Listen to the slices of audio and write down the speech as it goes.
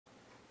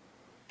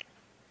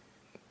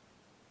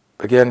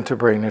begin to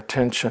bring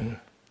attention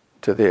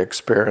to the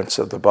experience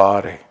of the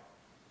body,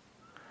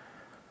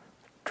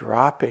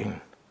 dropping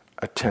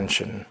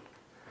attention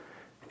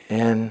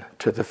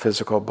into the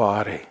physical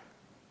body.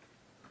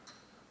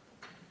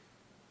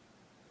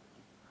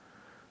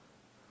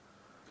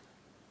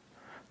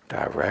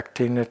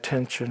 Directing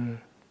attention,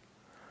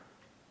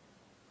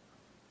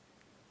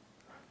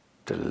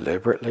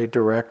 deliberately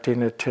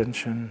directing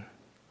attention,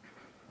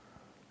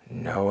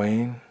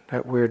 knowing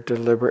that we're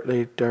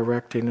deliberately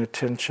directing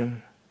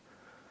attention,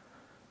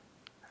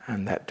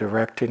 and that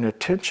directing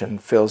attention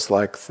feels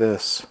like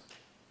this.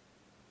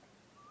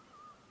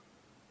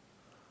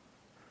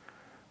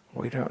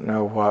 We don't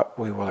know what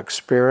we will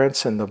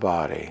experience in the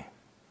body,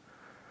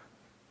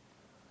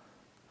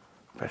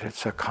 but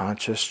it's a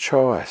conscious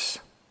choice.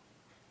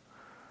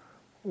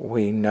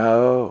 We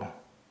know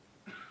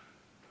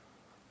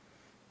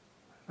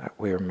that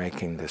we are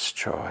making this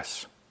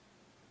choice.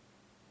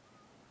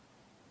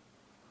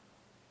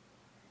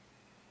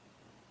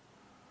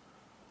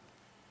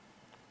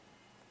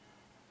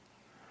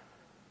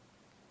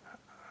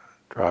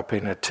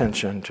 Dropping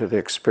attention to the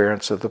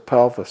experience of the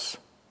pelvis,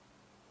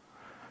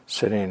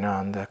 sitting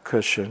on the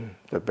cushion,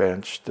 the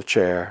bench, the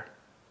chair.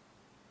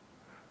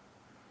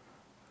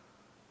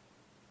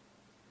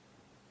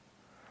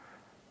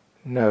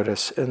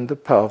 Notice in the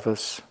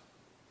pelvis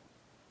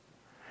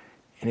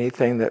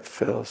anything that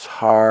feels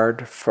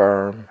hard,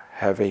 firm,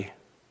 heavy,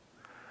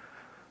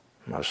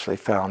 mostly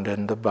found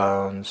in the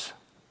bones.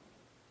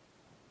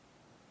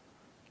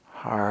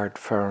 Hard,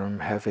 firm,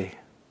 heavy.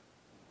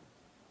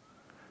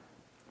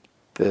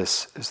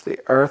 This is the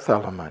earth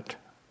element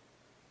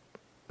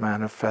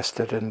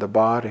manifested in the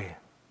body.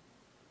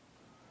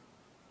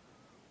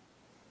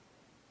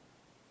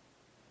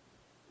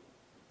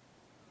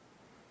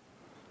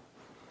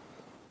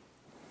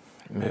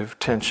 Move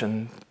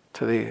attention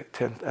to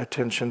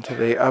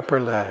the upper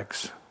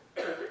legs.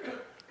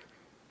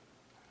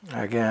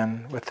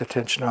 Again, with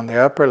attention on the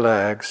upper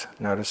legs,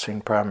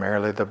 noticing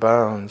primarily the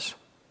bones,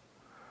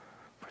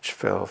 which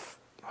feel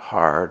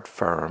hard,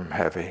 firm,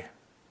 heavy.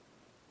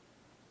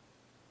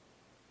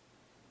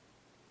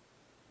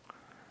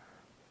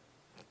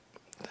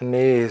 The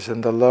knees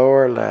and the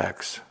lower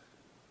legs,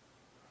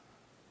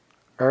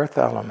 earth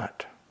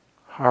element,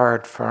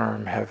 hard,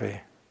 firm,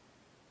 heavy.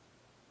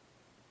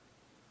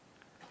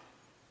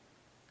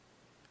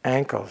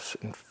 Ankles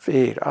and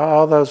feet,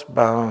 all those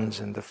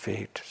bones in the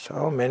feet,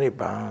 so many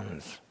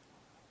bones.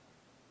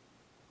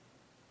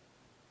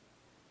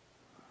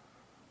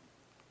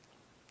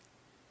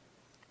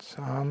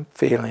 Some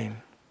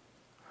feeling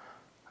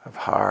of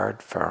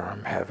hard,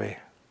 firm, heavy.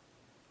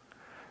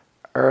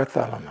 Earth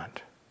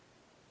element.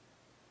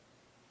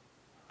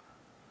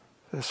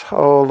 This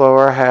whole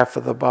lower half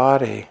of the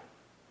body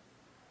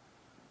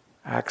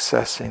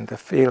accessing the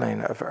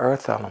feeling of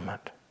earth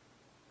element.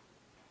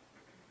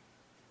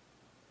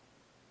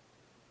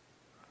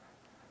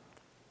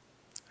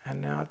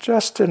 And now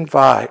just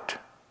invite,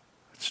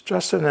 it's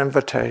just an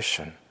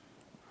invitation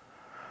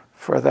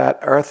for that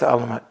earth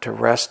element to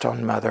rest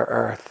on Mother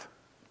Earth.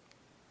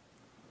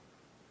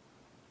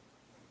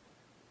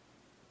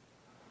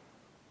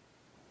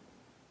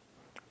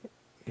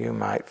 You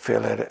might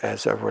feel it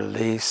as a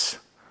release,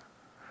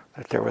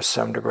 that there was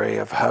some degree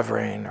of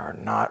hovering or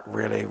not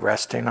really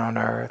resting on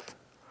earth.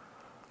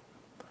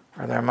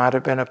 Or there might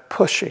have been a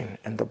pushing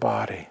in the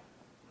body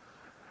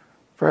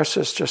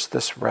versus just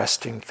this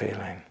resting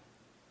feeling.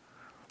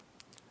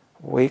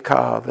 We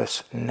call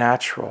this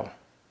natural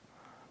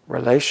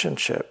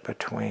relationship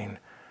between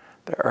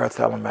the earth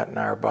element in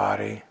our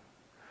body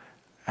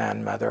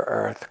and Mother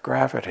Earth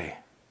gravity.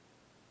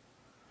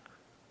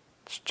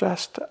 It's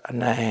just a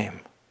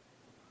name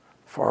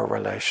for a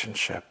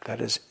relationship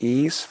that is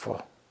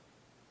easeful.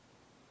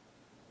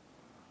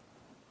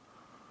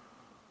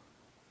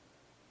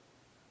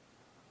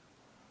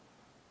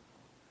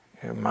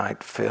 You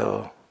might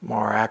feel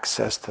more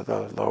access to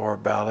the lower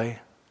belly,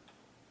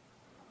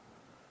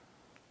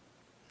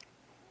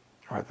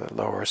 or the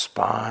lower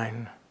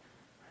spine,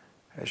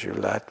 as you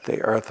let the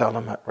earth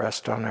element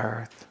rest on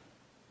earth.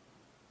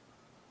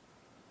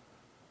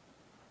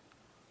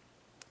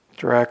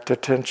 Direct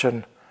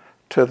attention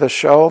to the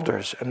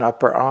shoulders and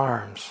upper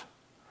arms,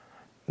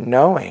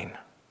 knowing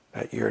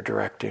that you're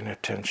directing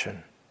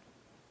attention.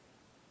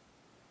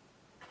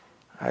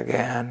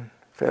 Again,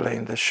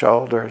 feeling the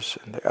shoulders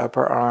and the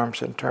upper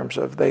arms in terms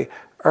of the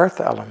earth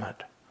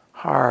element,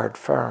 hard,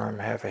 firm,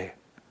 heavy.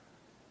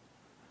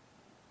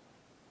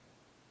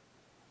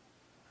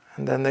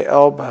 And then the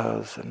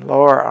elbows and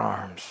lower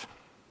arms,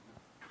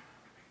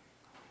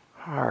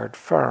 hard,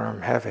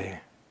 firm, heavy.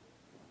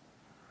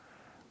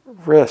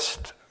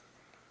 Wrist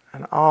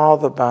and all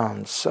the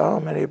bones, so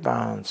many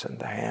bones in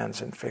the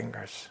hands and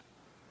fingers.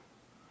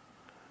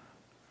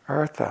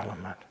 Earth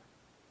element.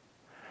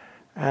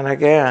 And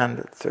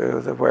again,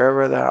 through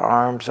wherever the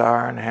arms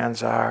are and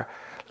hands are,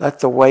 let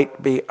the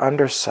weight be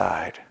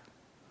underside.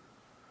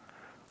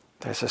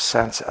 There's a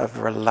sense of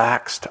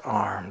relaxed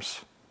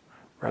arms,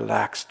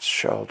 relaxed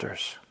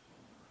shoulders.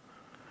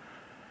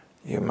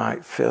 You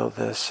might feel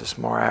this as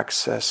more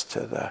access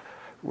to the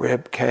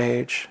rib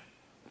cage,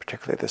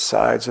 particularly the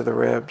sides of the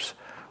ribs,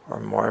 or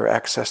more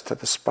access to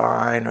the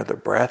spine, or the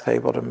breath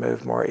able to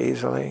move more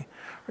easily.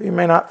 Or you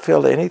may not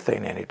feel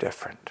anything any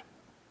different.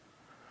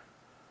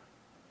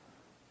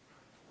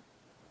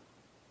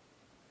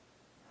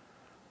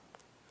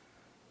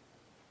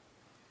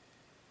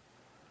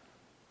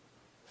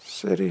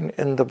 Sitting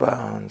in the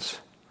bones,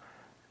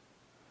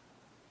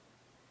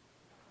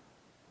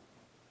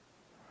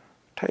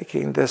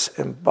 taking this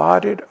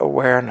embodied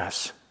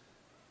awareness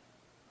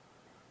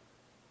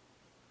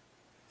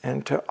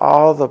into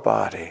all the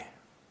body.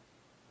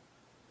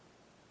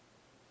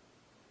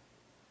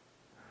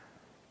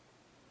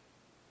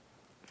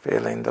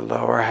 Feeling the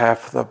lower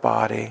half of the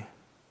body.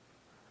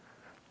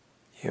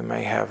 You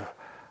may have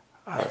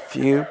a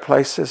few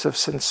places of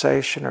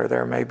sensation, or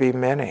there may be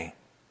many.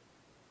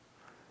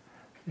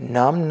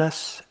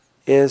 Numbness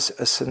is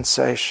a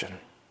sensation.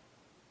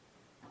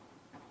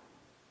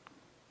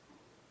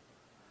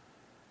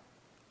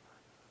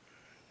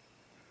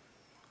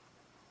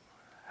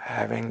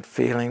 Having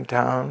feeling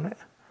tone,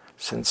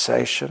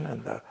 sensation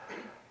in the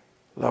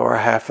lower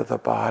half of the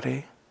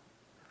body,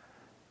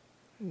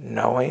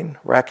 knowing,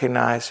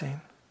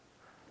 recognizing,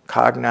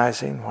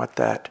 cognizing what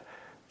that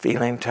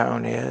feeling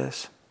tone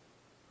is,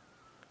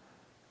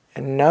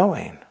 and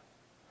knowing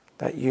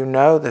that you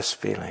know this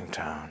feeling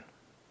tone.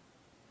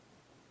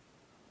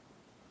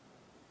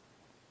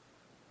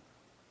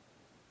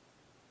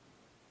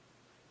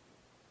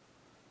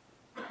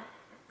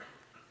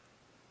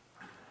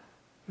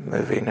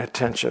 Moving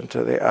attention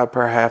to the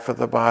upper half of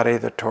the body,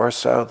 the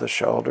torso, the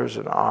shoulders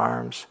and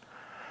arms,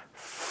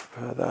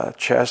 the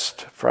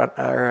chest, front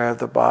area of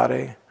the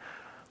body,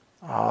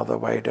 all the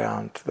way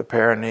down to the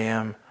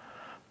perineum,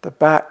 the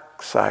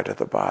back side of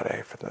the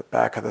body, from the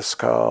back of the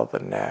skull, the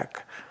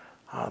neck,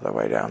 all the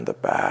way down the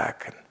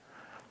back,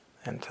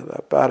 and into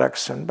the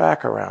buttocks and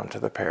back around to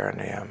the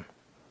perineum.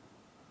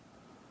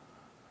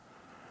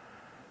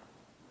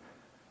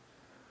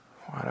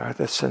 What are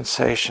the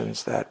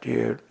sensations that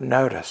you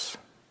notice?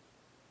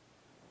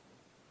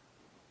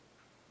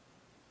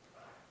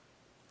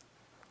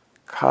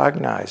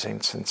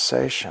 Cognizing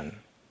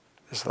sensation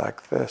is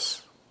like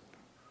this.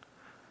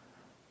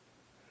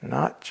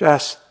 Not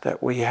just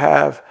that we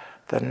have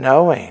the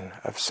knowing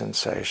of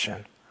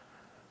sensation.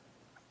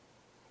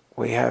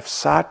 We have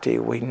sati,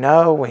 we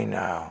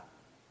know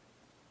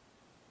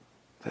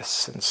this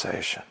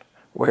sensation.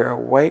 We're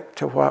awake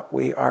to what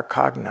we are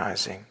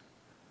cognizing.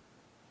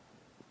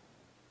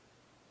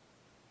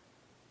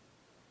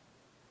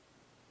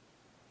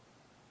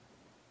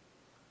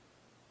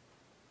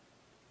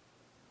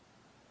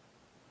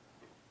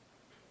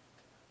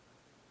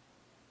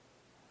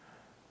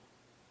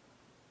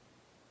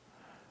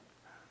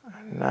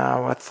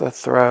 Now with the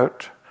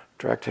throat,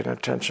 directing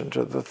attention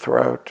to the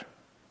throat,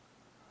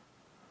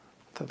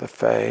 to the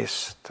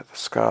face, to the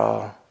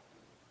skull,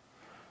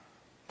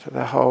 to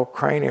the whole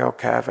cranial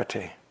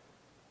cavity.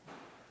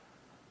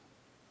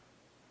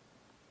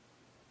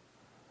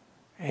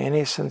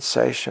 Any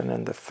sensation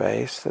in the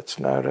face that's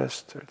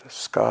noticed, or the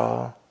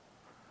skull,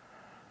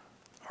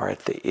 or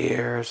at the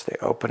ears,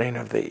 the opening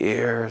of the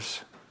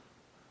ears,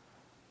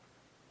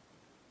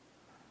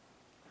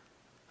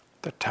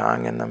 the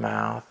tongue in the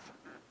mouth.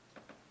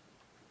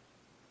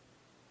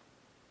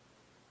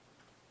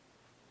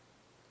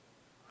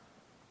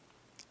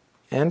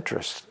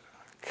 Interest,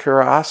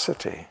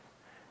 curiosity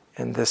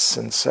in this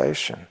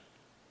sensation.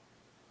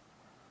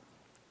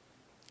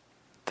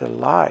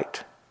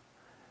 Delight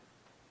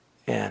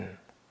in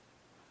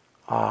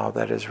all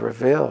that is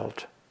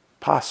revealed,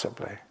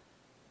 possibly.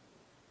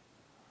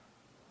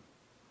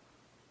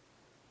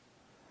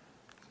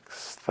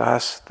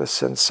 Thus, the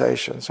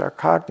sensations are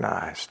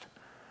cognized.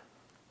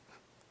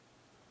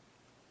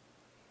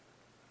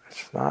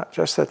 It's not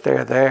just that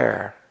they're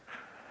there.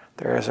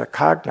 There is a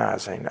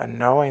cognizing, a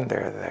knowing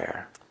they're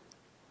there.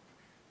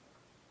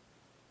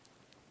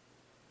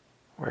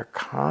 We're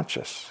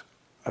conscious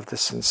of the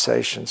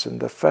sensations in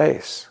the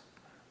face,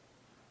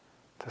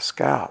 the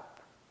scalp,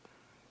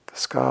 the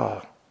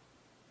skull.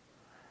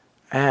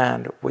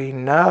 And we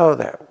know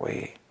that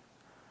we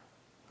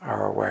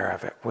are aware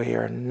of it. We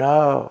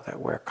know that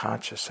we're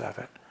conscious of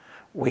it.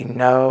 We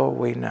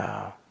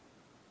know.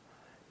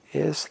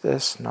 Is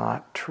this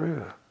not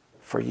true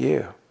for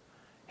you,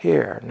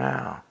 here,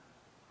 now?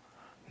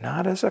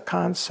 Not as a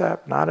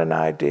concept, not an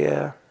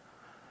idea,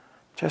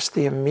 just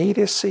the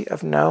immediacy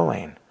of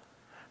knowing.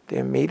 The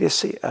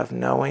immediacy of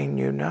knowing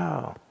you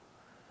know.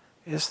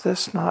 Is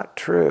this not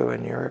true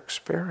in your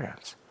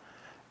experience?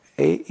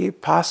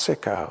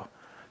 Eipasiko,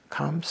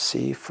 come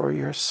see for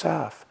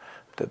yourself,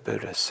 the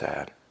Buddha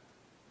said.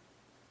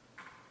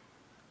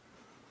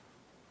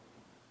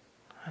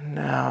 And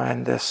now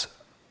in this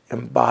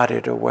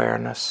embodied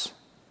awareness,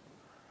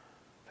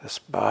 this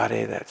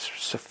body that's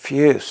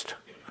suffused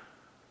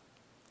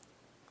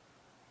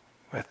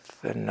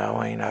with the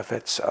knowing of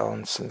its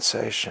own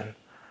sensation,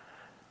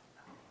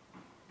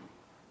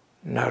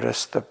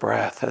 notice the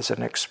breath as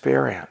an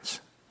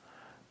experience,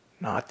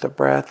 not the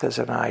breath as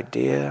an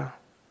idea,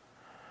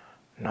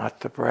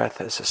 not the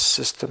breath as a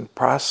system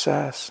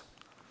process,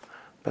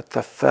 but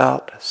the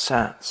felt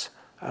sense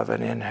of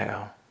an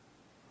inhale.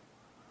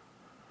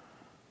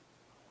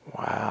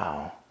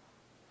 Wow.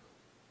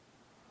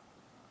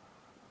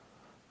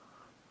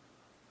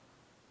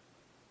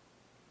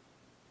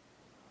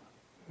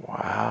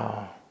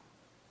 Wow.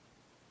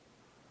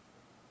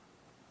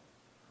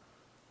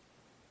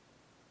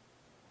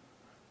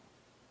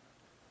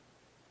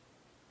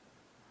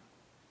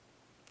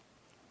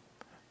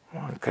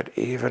 One could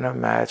even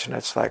imagine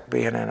it's like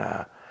being in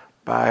a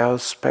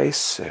biospace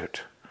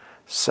suit.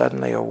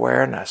 Suddenly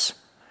awareness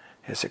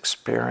is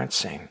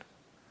experiencing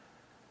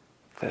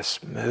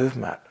this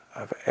movement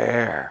of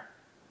air.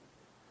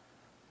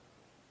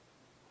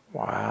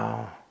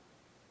 Wow.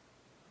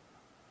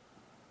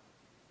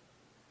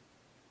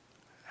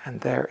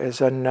 And there is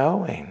a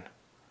knowing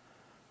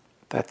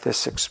that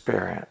this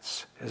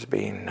experience is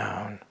being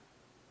known.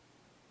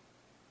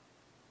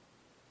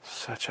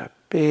 Such a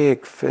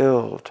big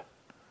field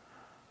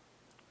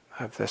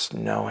of this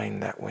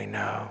knowing that we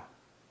know.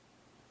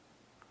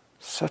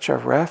 Such a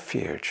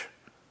refuge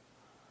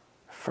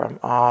from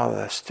all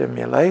the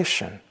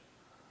stimulation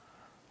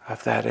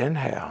of that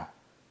inhale.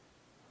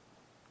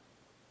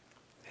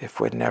 If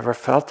we'd never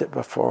felt it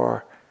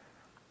before,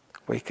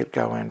 we could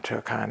go into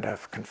a kind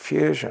of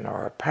confusion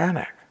or a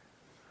panic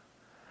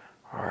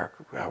or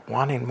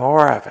wanting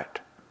more of it.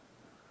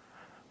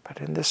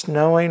 But in this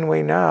knowing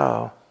we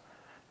know,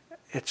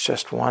 it's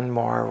just one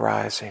more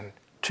arising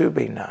to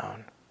be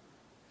known.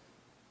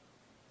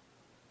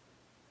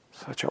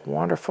 Such a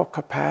wonderful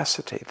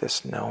capacity,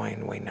 this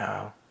knowing we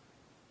know,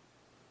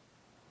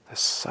 this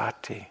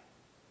sati.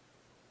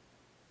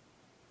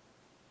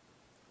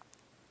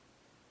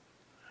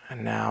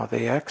 And now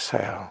the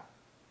exhale.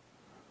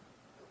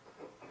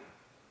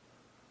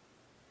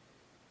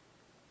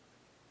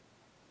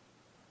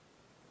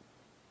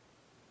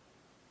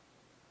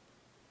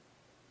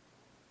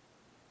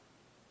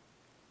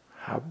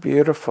 How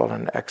beautiful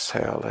an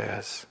exhale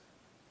is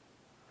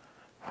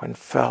when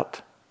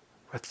felt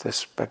with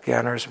this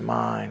beginner's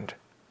mind,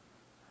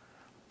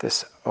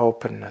 this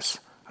openness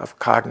of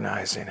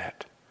cognizing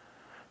it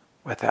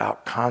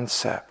without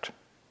concept,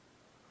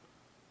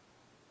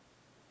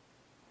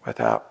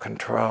 without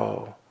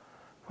control,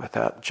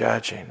 without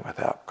judging,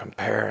 without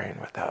comparing,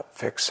 without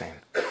fixing.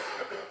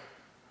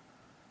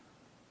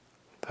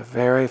 The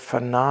very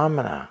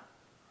phenomena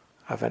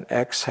of an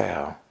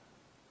exhale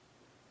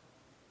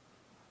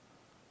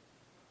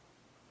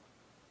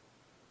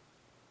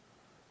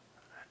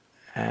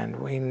and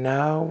we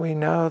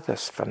know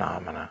this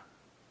phenomena.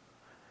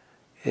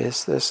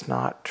 Is this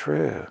not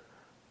true?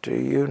 Do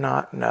you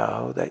not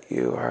know that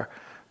you are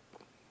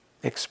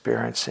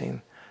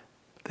experiencing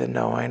the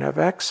knowing of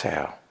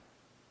exhale?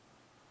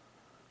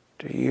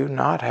 Do you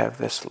not have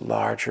this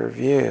larger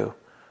view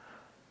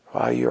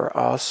while you're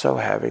also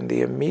having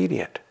the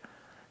immediate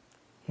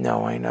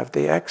knowing of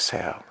the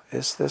exhale?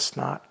 Is this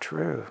not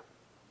true?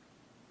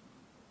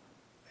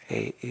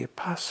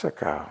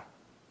 Upasako.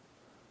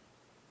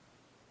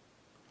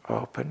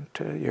 Open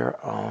to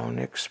your own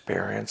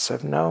experience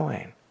of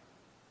knowing.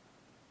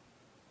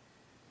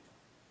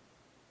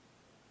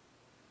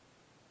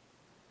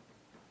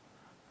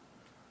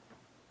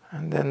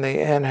 And then the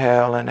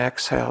inhale and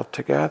exhale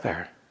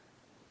together.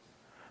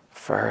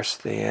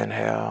 First the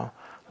inhale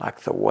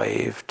like the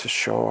wave to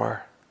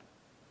shore.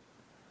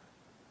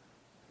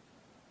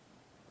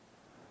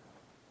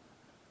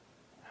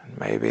 And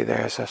maybe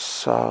there's a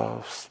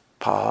soft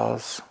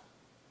pause.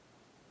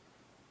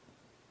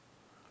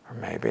 Or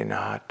maybe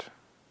not.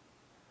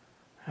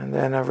 And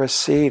then a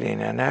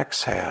receding, an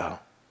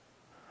exhale,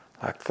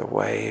 like the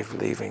wave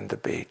leaving the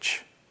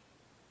beach.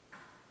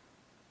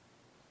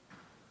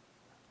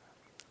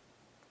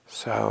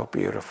 So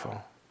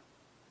beautiful.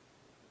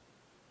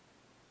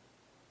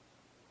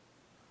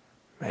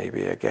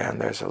 Maybe again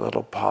there's a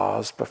little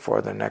pause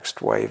before the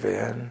next wave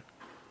in,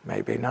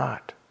 maybe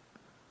not.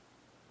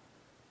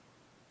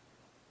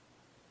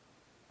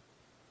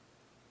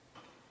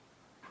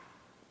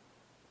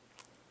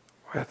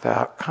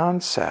 Without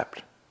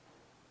concept,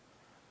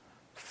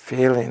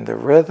 feeling the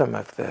rhythm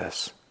of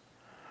this,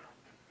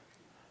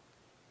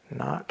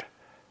 not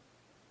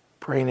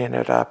bringing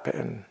it up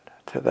into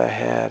the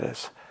head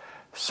as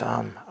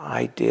some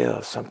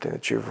ideal, something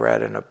that you've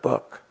read in a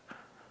book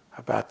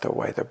about the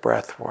way the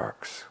breath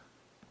works,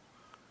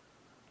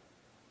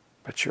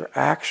 but your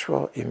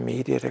actual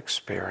immediate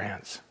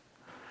experience,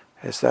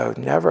 as though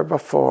never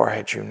before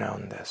had you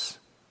known this.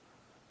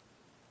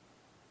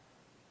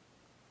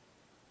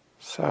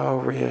 So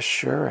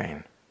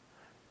reassuring.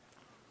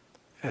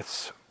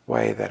 It's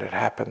way that it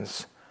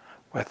happens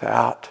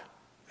without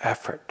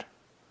effort,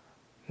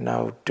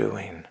 no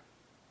doing.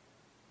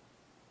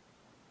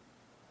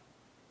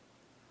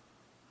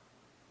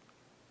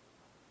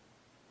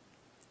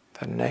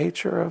 The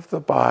nature of the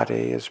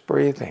body is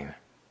breathing.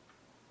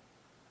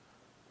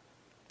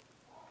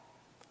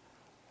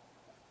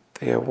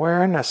 The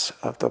awareness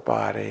of the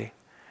body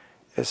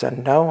is a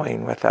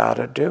knowing without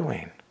a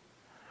doing.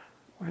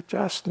 We're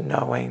just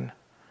knowing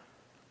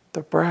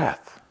the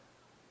breath,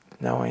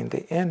 knowing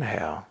the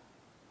inhale,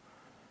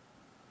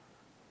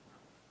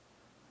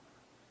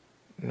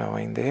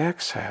 knowing the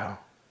exhale.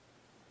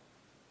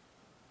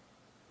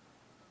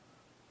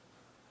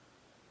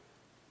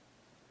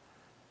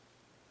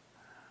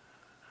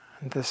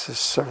 And this is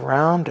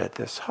surrounded,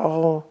 this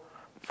whole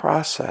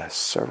process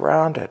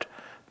surrounded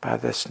by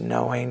this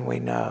knowing we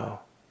know,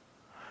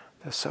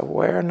 this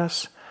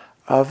awareness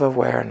of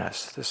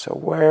awareness, this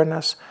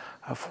awareness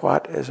of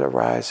what is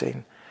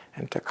arising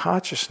into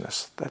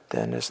consciousness that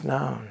then is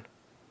known.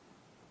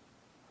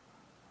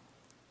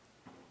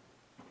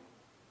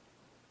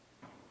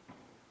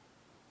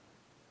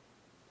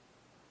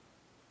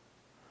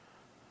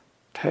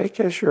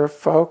 Take as your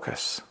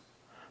focus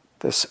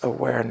this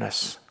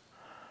awareness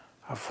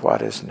of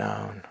what is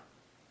known.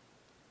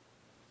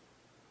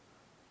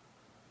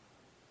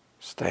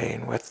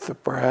 Staying with the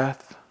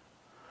breath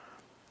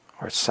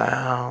or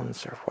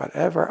sounds or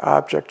whatever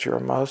object you're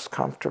most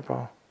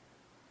comfortable.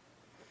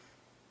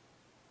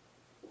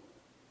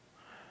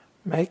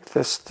 Make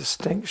this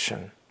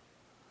distinction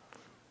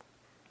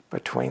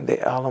between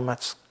the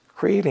elements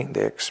creating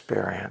the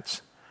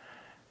experience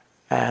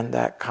and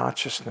that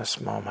consciousness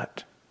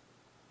moment,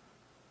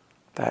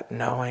 that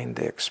knowing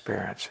the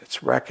experience.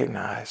 It's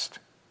recognized.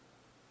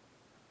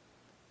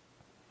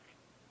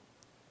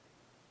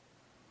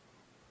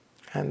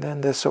 And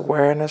then this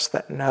awareness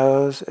that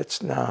knows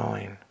it's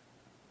knowing.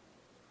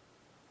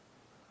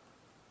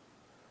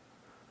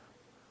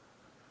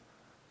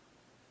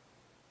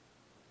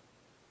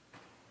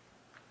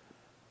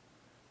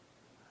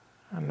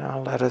 And now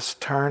let us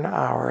turn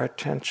our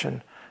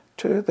attention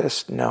to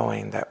this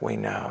knowing that we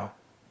know.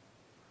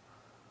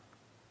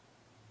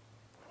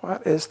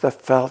 What is the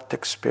felt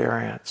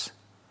experience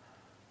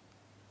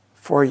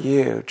for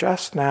you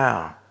just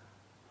now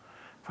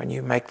when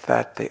you make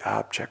that the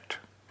object?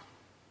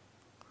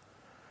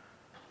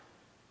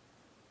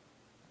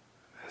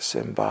 This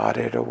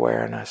embodied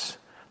awareness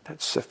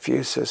that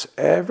suffuses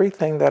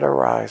everything that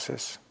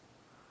arises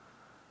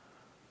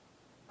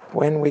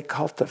when we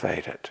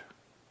cultivate it.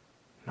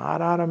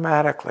 Not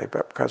automatically,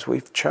 but because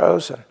we've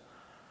chosen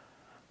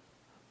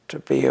to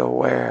be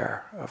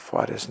aware of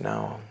what is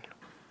known.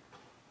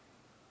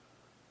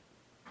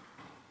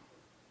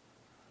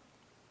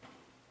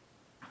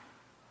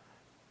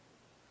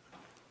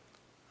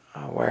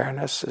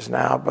 Awareness is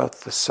now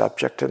both the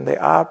subject and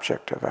the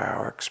object of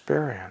our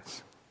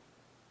experience.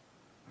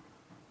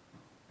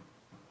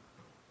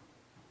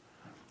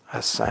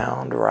 A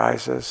sound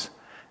rises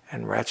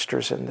and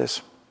registers in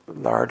this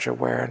large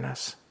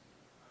awareness.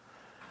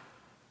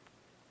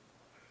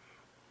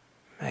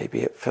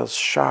 Maybe it feels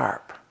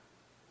sharp,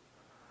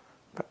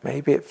 but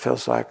maybe it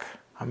feels like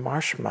a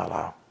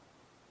marshmallow.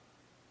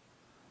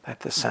 That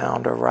the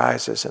sound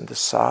arises in the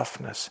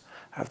softness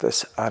of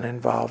this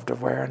uninvolved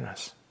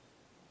awareness.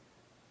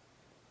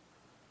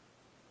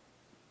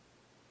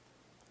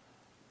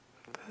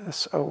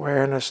 This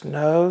awareness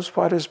knows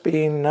what is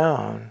being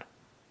known.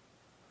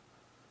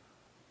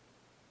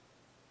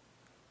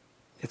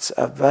 It's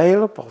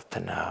available to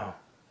know.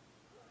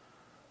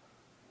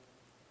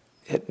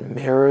 It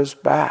mirrors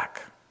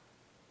back.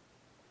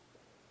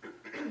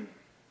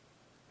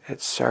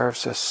 It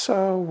serves us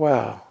so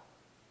well.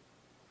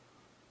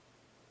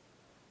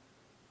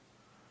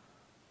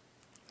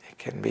 It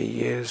can be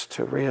used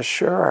to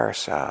reassure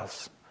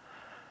ourselves,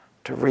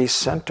 to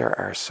recenter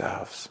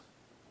ourselves.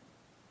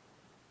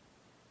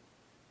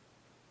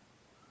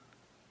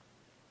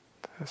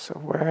 This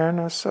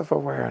awareness of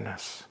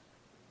awareness,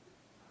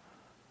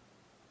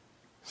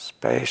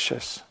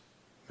 spacious,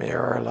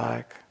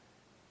 mirror-like,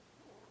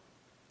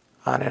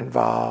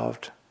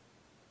 uninvolved.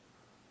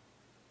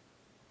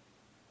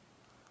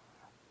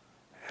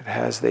 It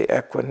has the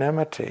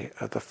equanimity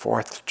of the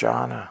fourth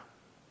jhana.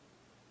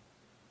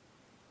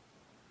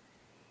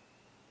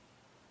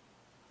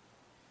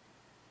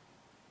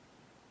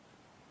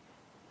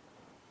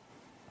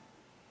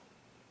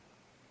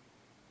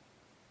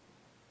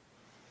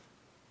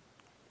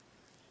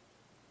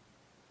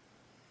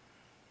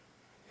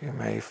 You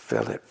may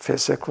feel it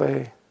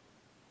physically.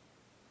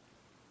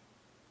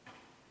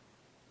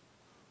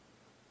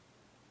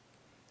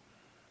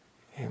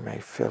 You may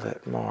feel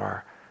it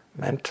more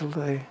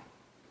mentally.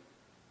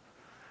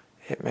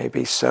 It may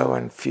be so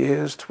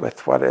infused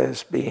with what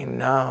is being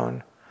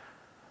known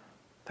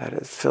that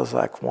it feels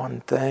like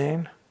one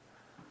thing.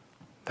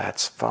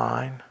 That's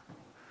fine.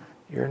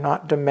 You're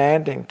not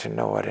demanding to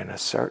know it in a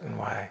certain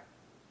way.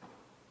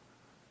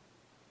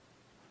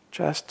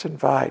 Just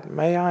invite,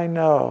 may I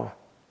know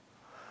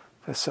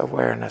this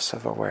awareness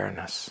of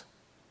awareness.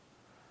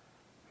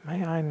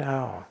 May I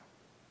know.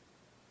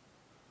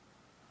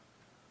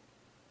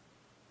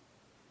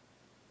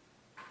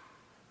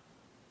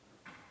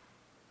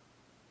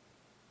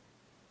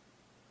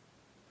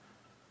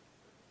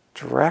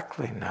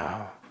 Directly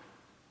know.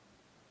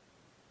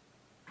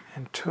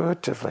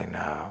 Intuitively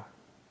know.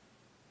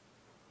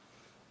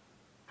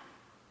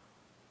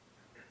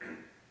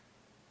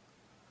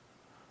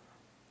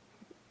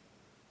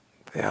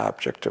 The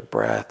object of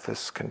breath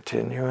is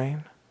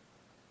continuing.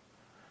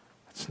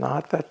 It's It's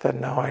not that the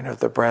knowing of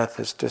the breath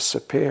has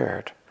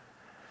disappeared,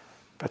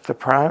 but the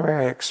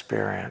primary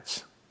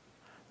experience,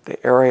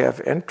 the area of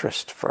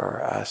interest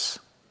for us,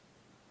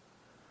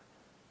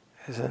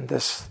 is in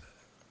this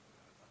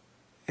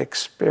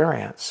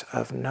experience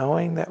of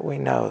knowing that we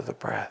know the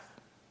breath.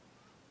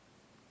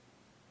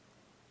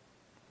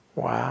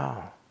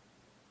 Wow.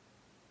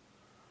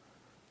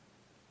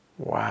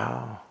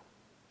 Wow.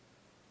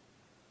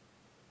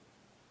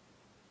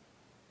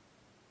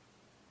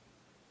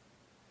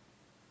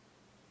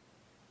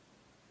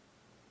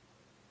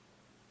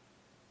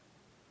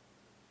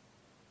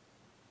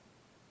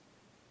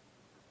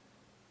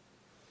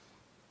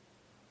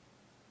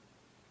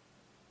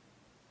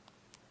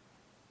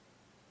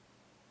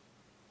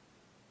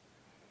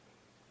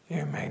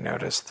 You may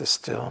notice the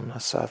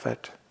stillness of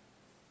it,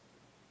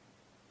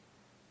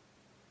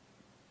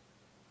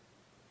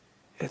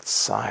 its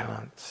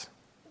silence,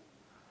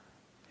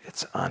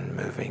 its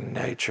unmoving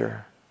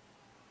nature,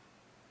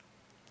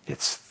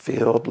 its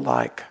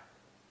field-like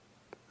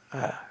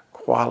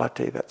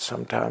quality that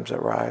sometimes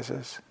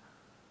arises,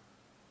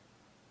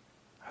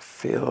 a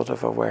field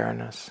of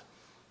awareness,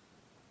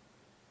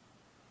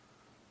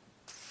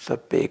 the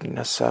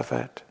bigness of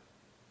it,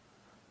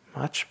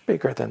 much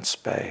bigger than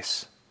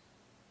space.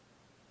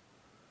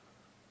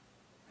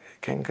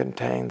 It can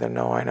contain the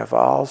knowing of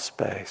all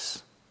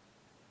space.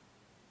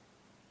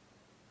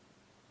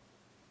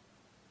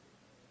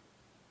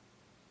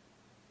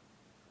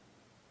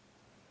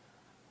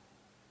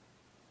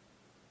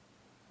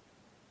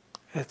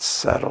 Its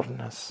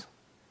settledness.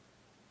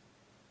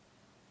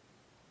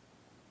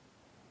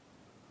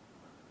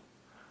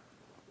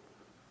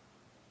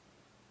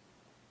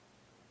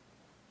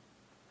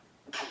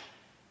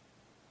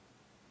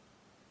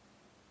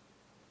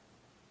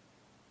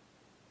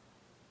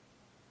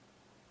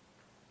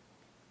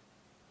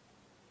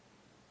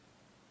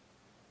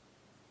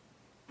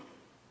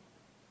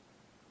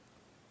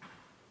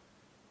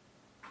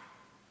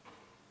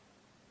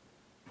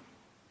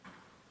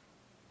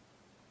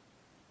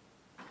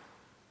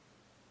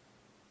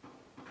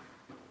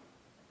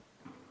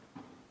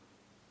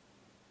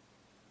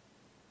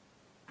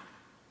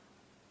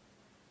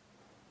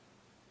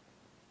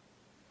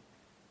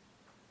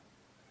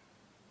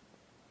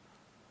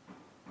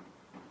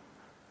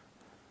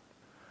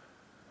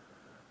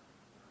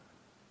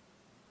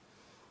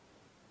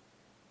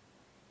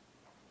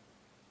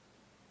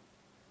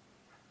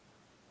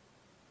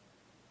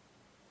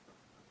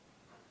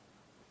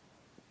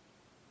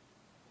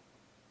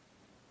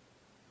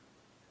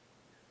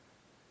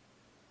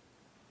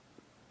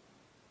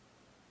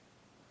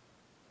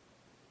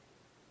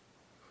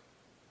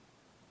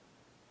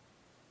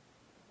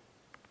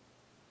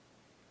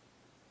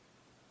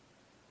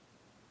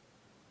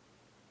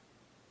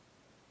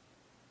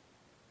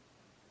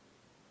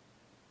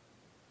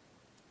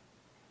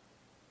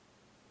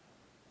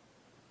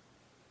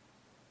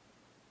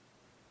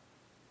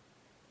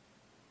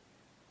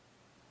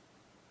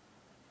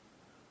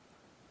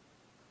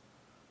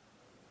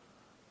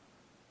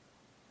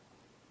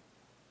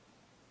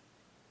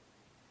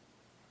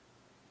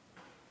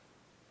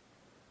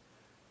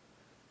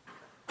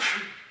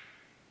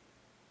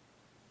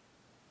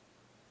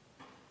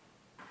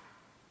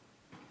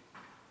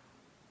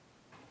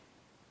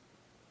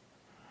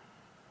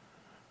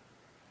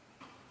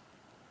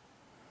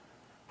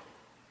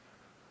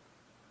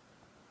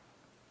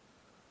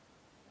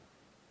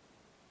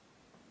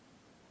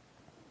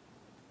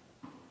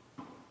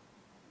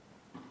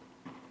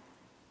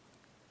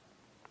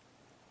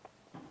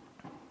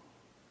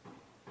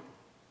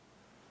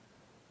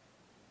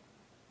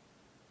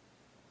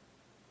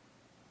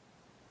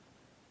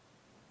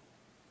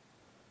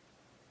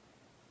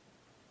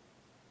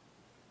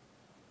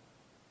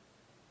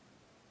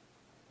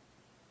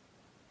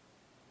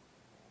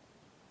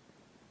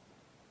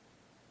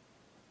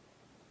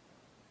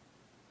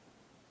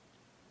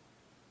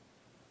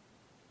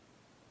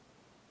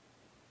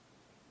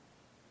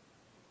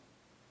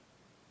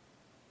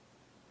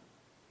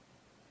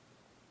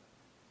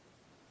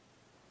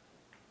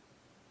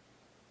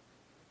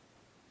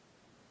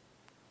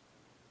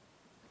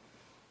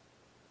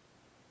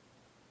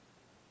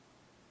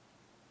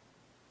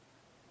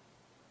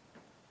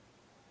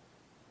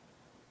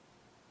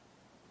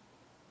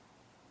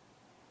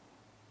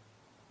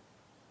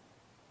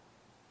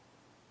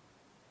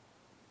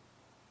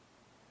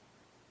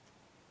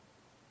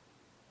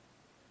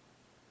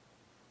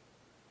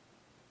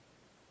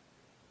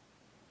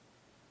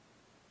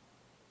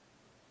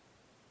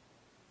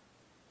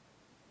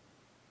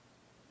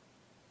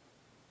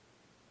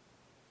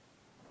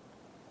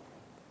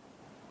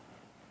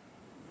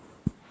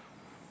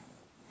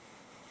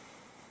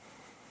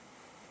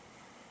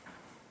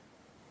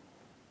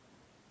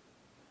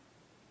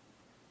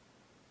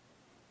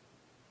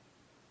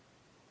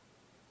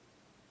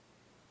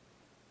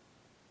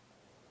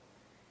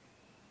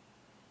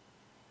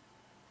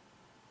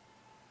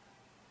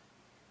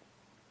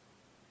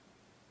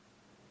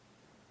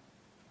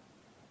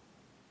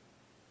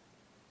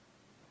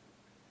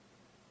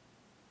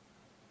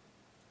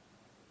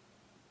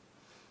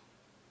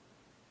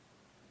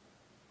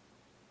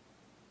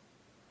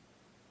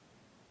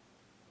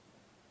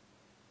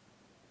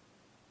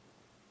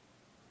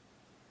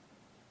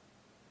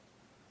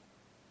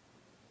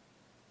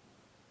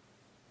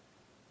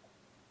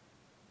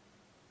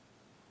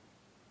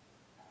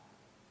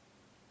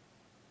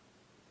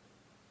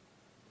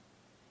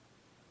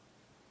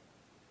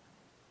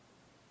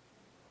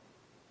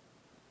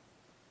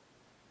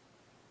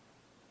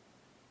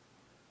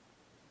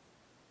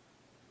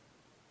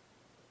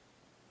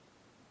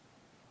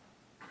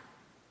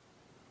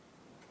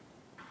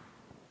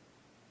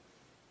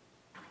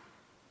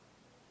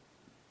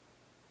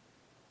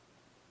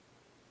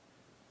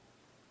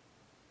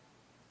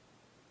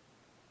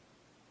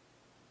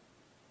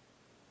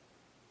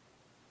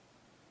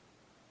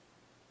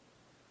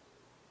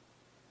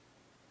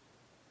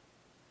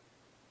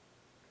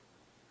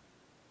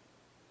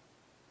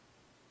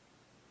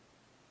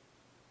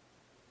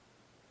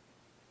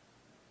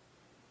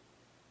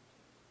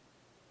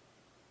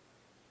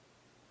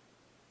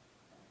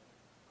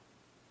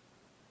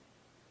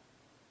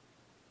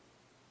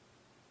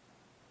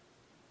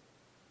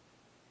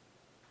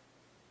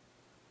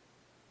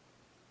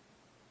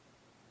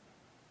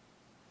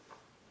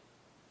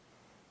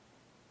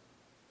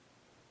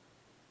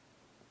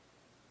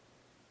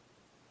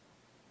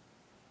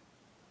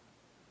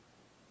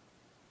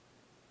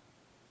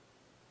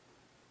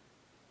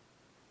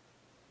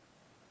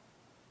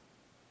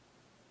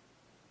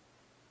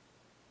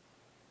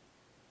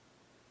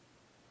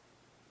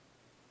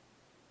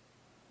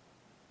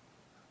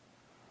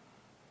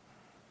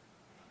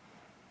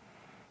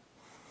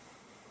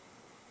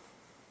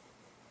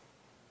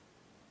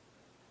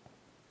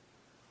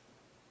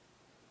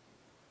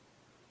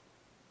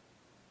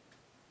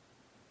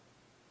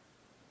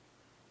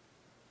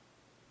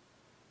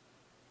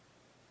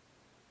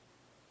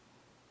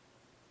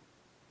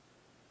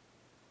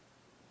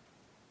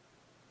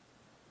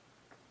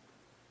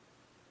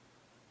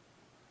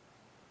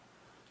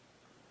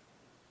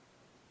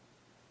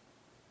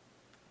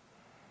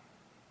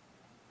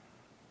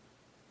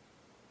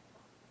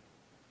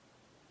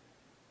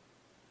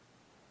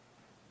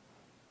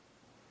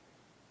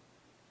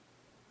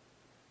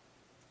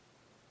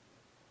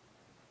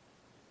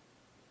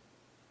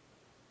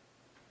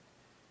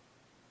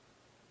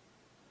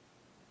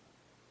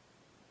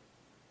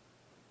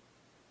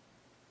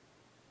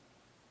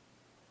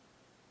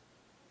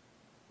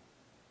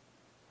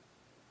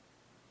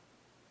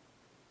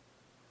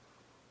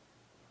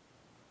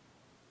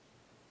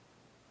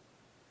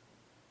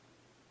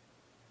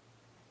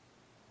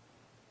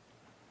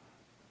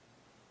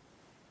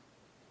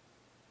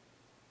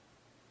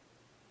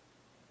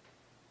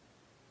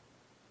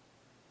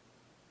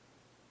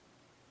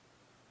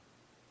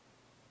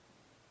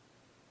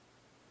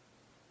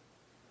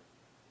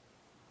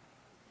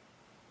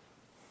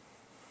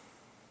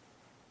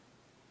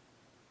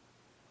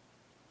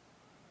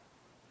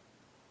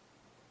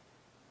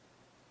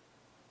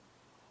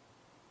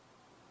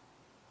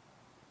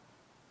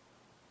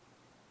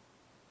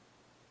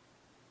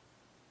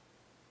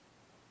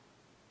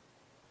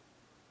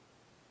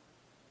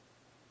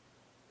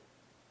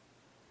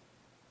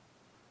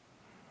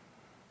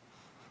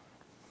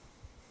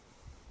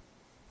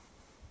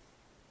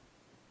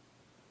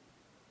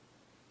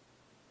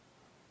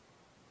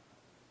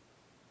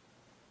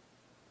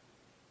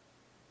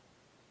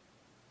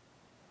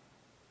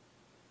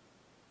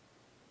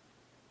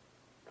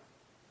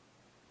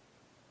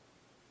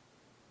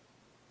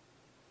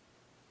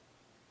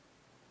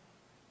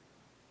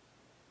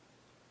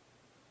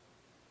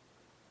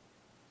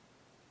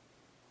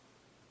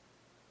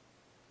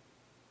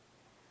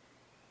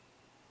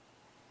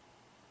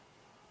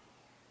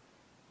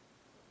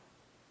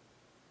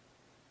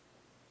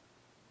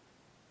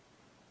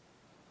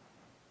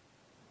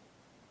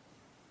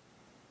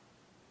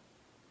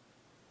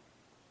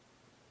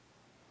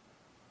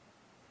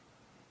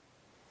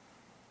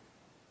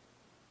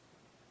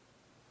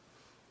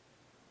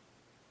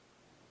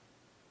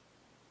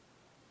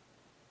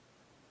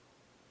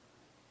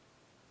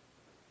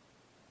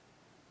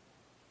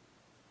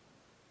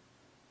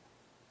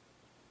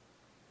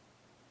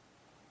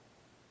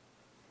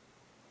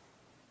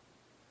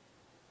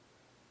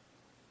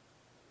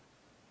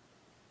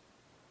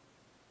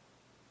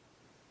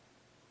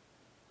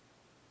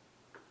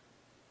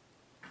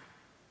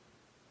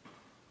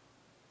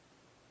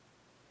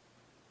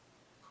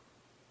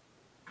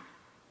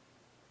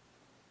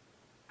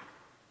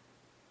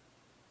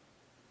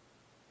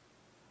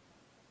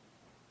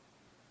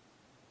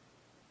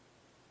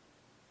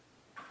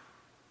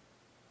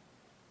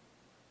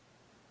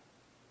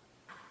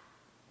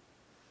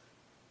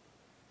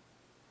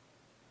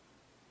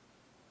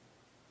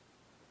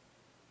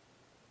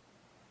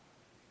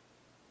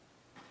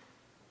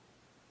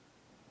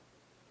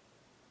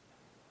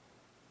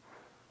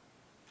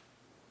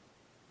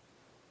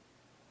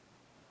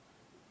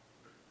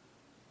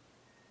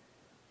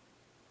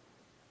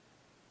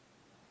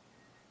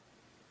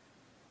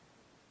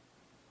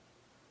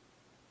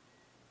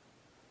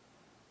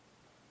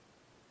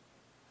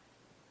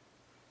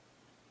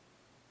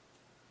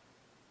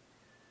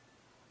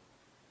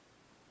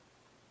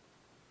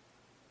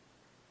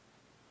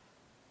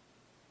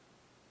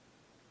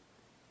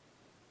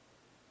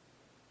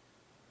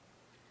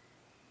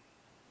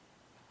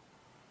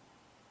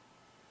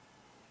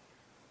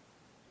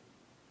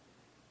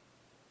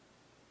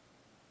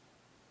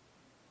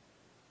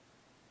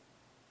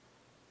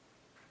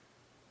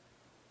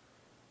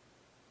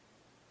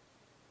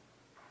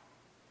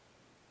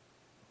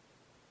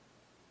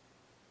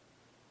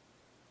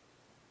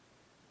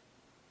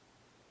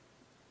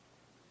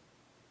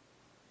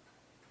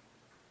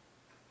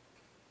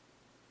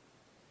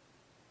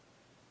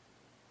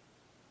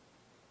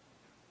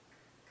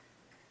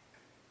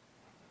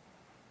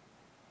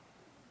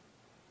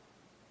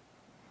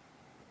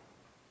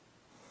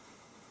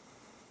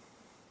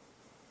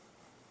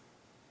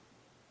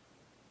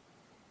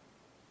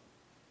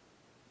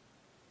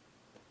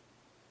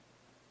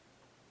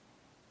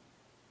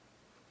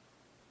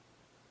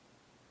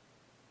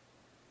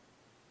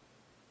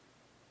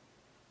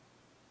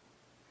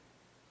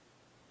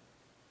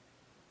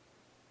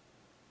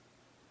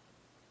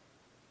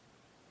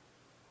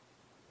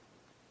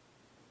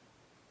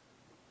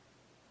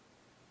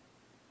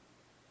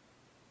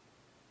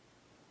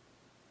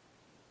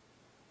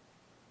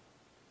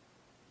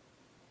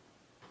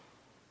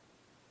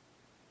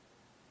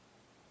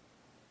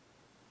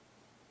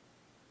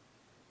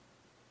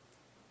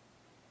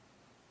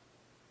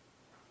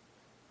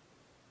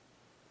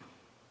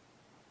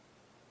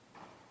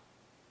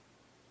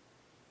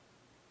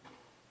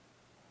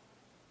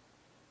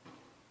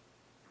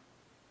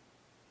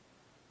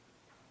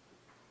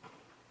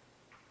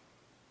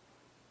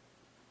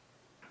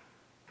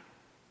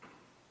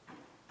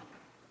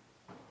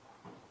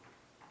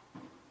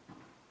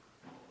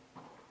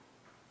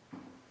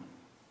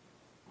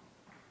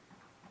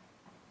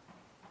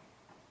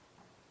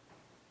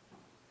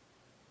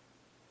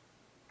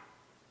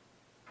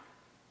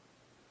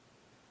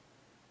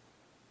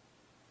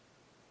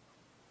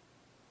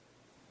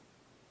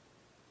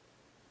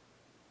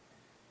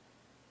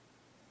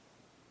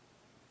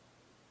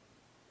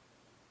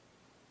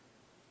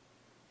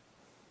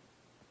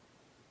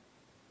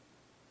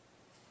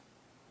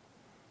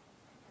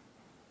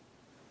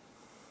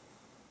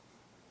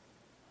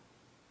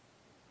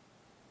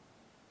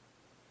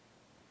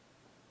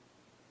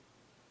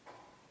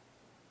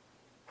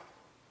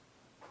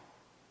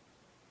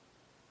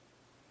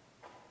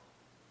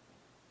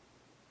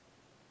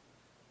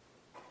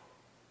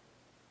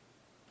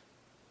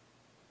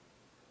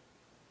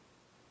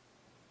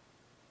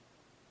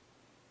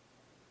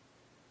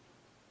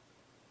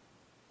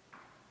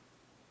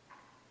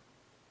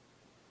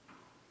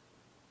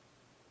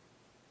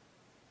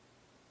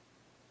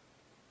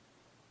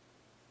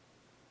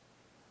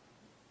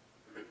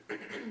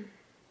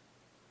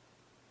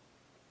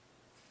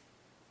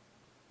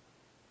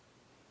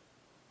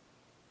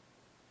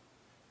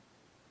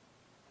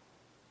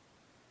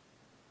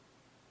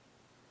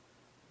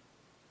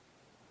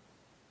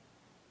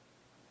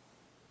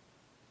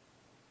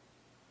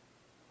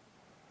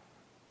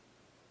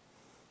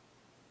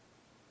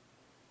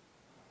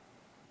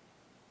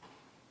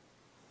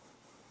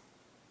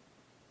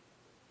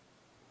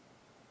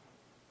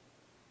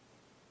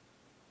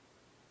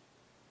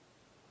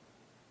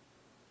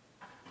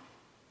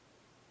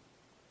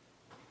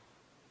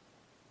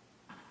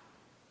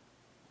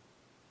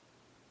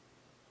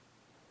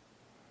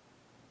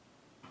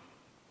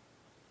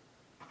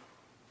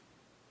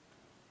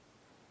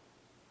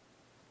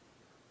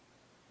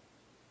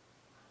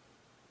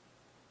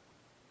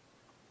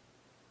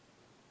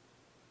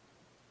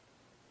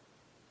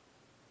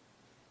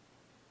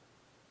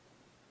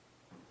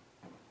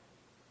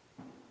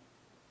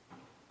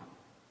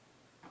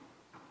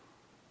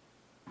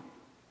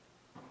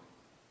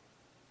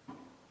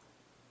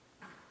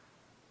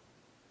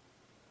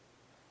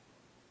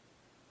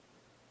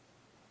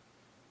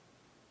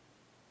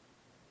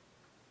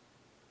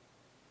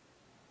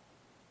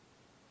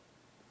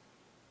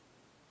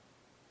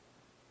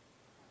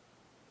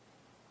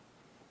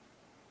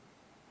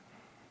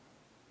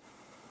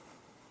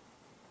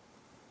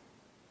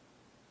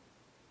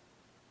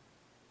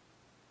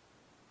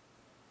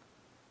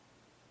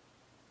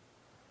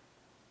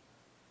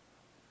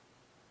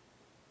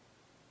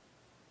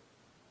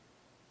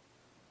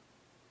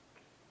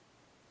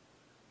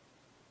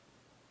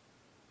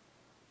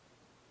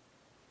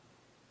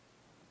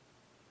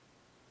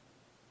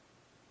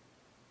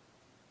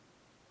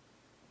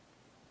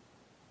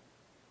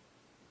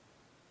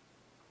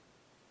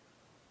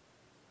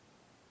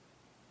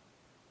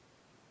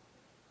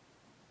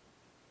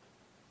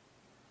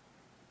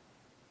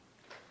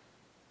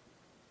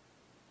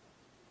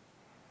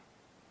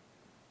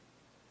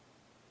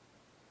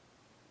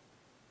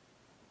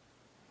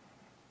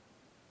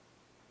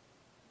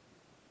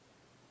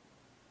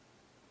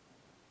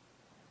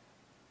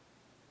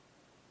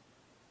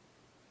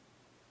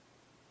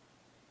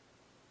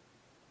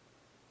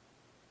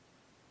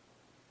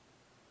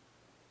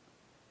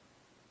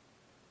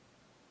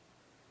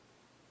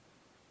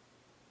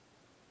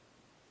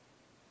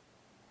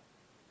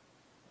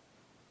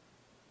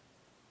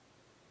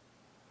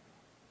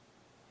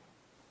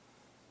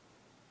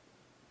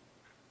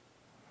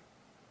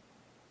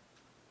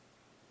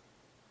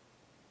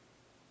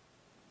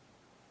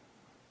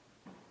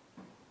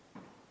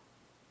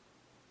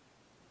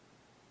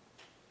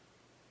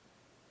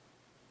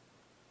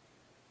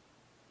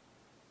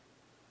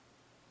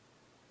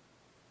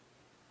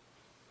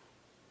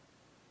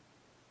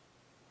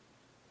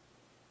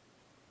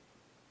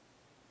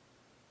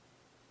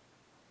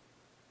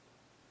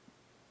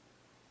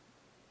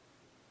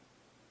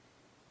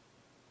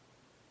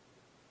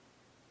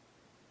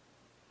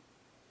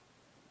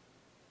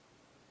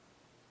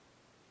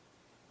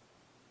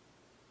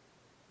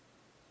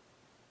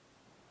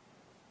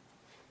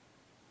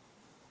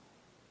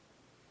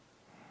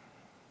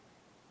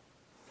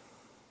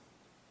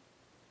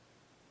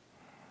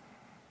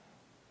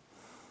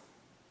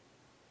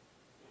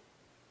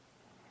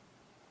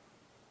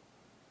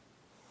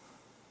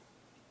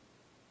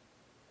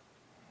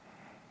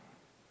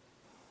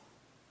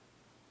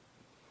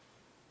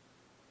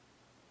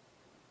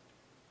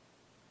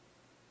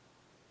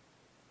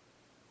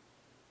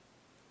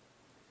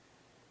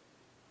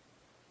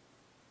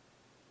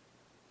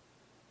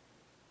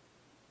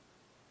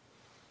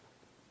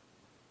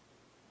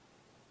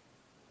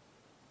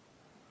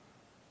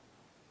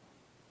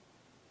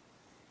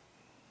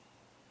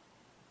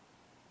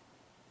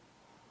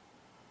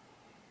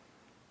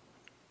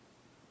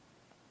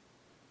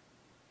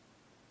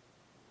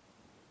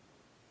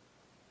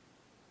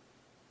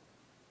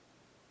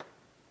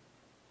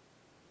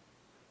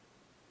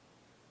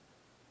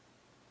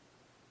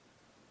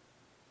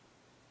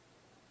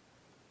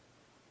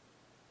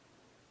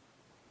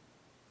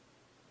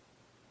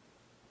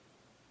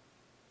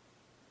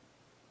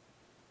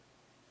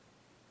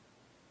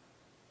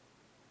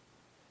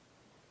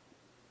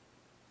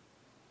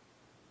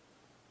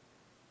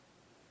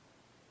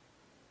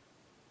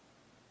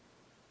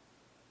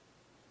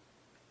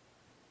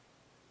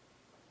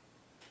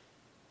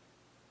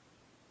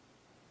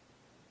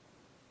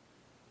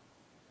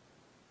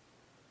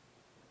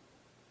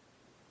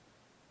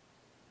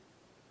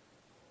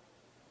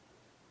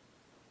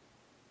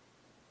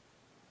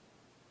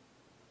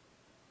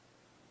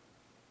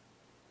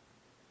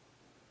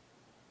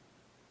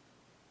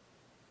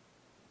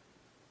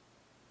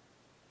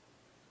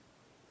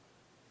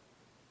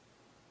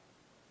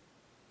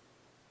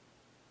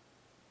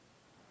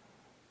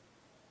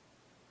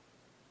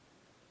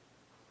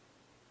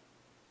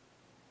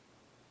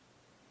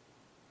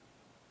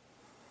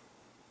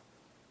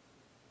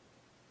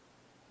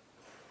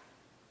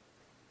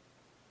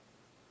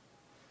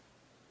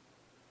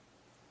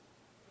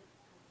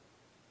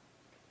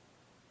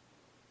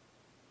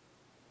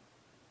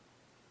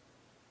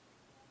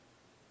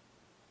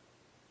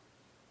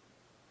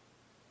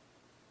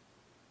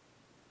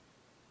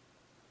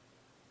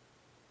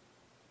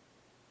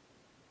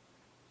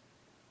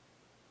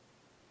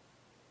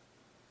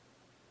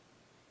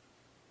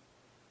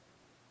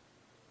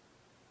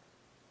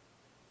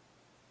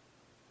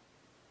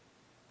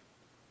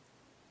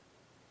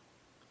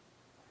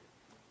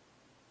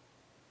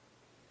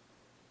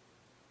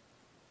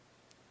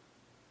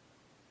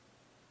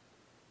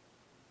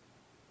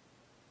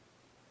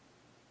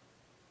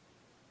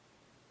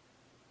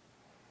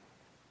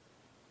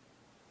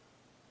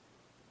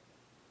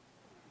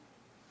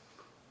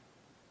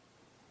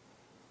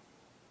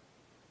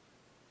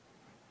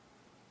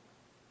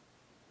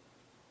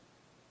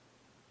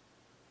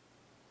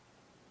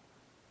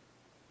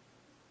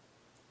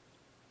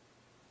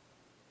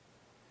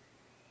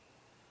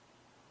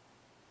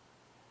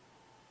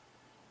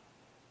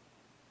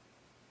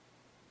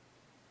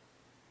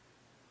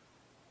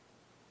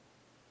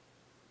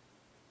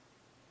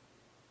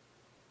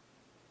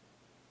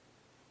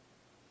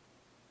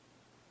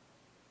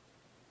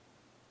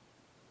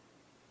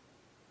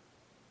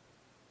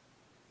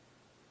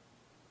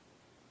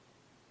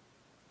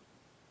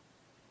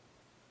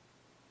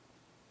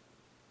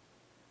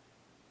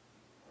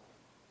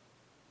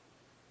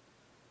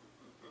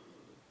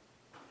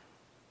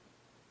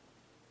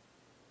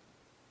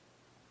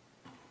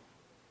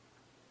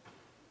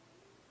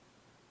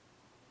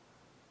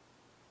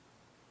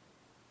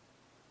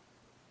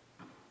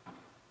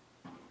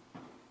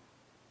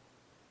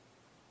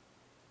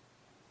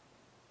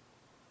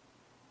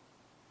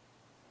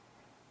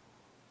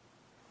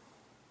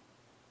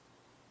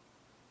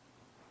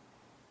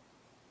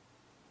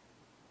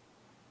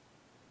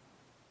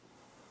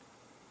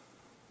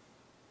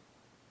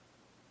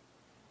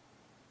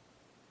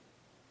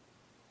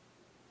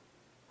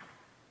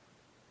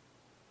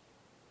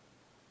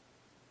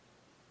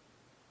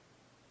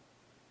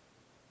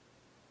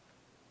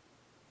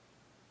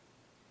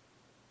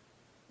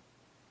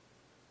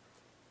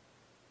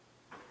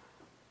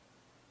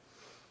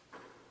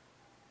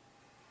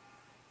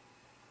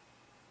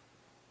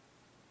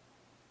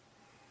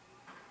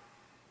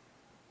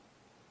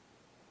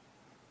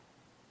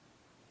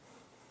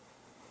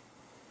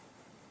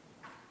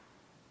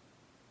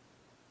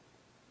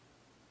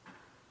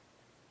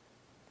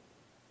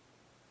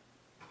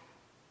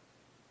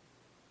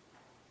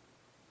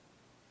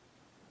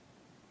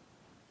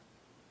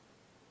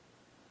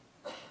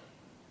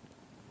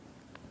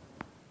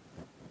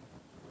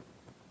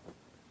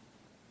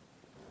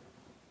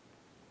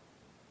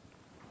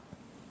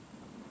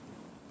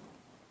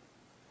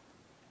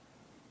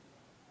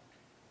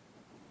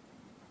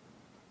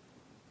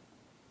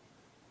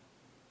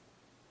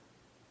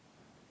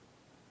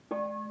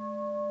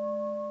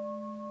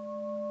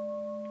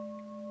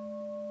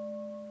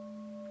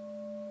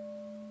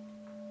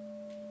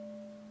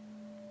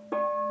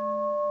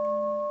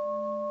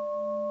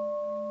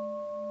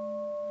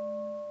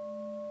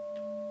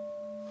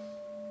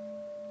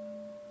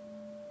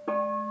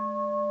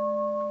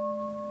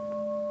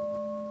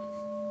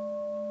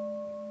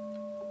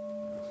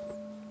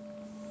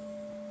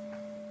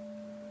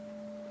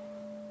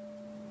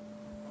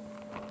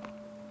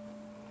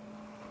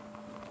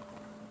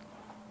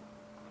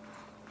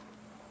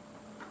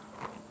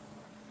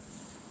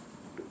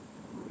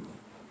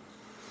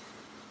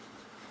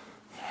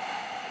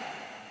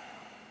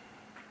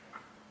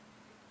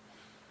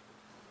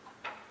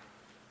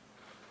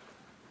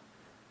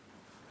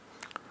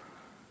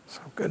 So,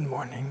 good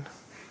morning.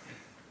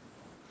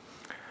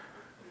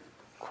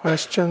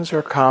 Questions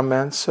or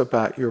comments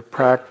about your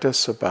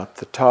practice, about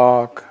the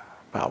talk,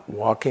 about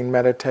walking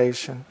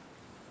meditation?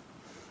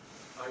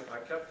 I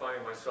kept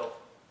finding myself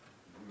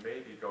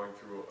maybe going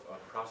through a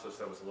process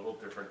that was a little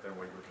different than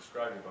what you were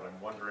describing, but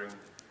I'm wondering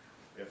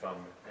if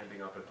I'm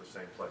ending up at the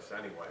same place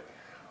anyway.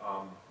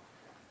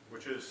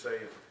 Which is, say,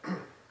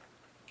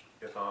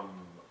 if I'm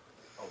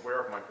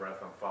aware of my breath,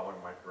 I'm following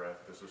my breath,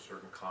 there's a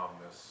certain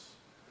calmness,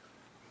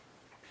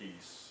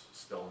 peace,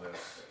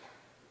 stillness,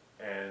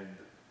 and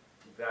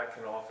that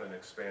can often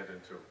expand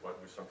into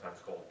what we sometimes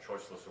call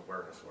choiceless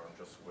awareness, where I'm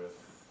just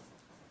with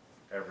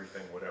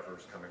everything,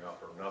 whatever's coming up,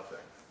 or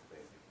nothing,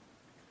 maybe.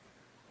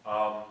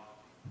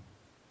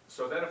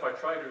 So then if I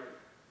try to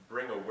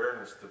bring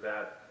awareness to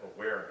that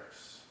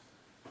awareness,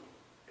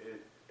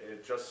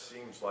 it just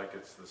seems like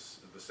it's the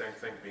same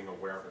thing being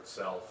aware of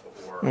itself,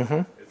 or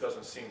it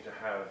doesn't seem to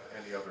have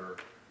any other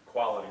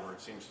quality, or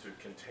it seems to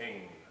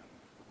contain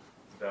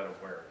that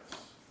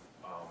awareness.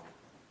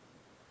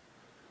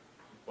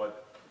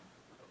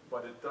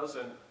 But it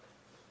doesn't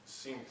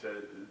seem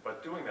to,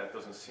 but doing that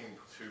doesn't seem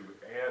to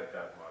add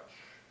that much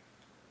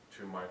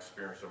to my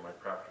experience or my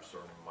practice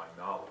or my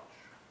knowledge.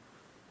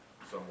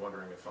 So I'm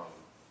wondering if I'm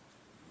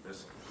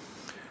missing.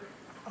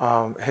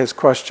 His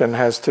question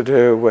has to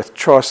do with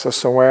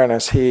choiceless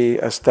awareness. He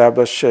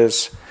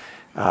establishes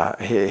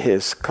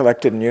his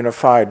collected and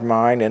unified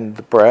mind in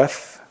the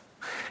breath,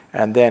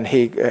 and then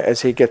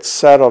as he gets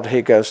settled,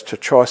 he goes to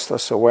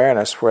choiceless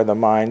awareness, where the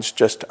mind's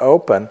just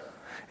open.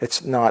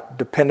 It's not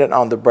dependent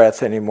on the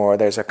breath anymore.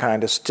 There's a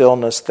kind of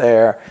stillness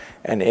there,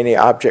 and any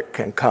object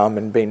can come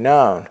and be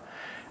known.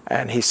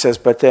 And he says,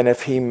 but then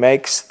if he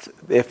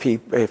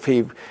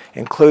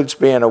includes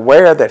being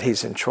aware that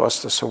he's in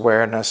choiceless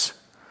awareness,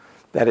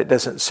 that it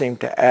doesn't seem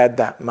to add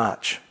that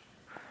much.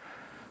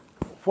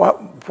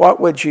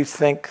 What would you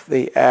think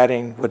the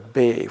adding would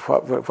be?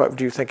 What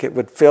do you think it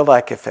would feel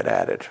like if it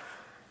added?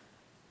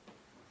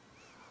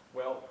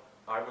 Well,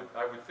 I would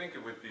think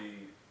it would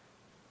be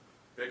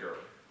bigger,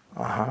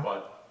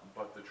 but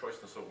the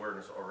choiceless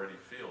awareness already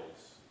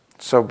feels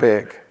so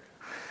big.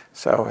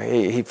 So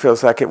he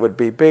feels like it would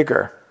be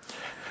bigger.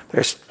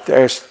 There's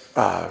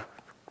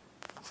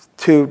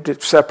two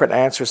separate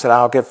answers that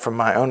I'll give from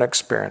my own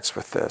experience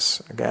with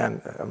this.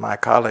 Again, my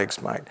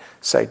colleagues might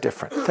say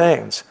different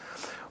things.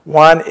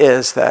 One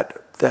is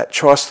that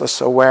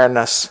choiceless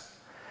awareness,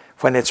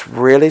 when it's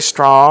really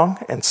strong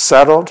and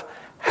settled,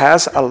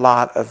 has a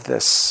lot of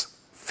this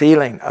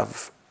feeling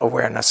of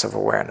awareness of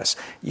awareness.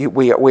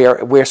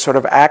 We're sort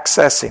of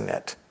accessing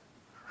it.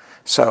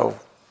 So,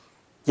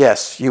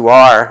 yes, you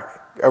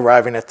are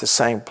arriving at the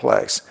same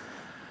place.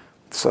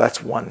 So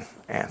that's one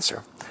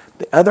answer.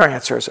 The other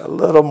answer is a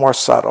little more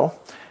subtle,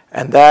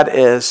 and that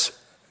is,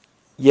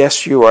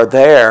 yes, you are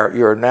there.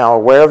 You're now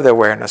aware of the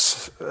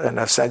awareness in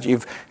a sense.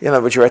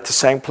 You're at the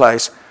same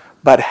place,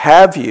 but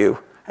have you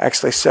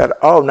actually said,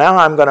 oh, now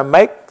I'm going to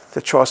make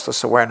the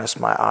choiceless awareness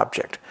my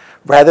object,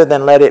 rather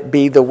than let it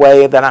be the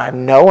way that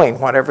I'm knowing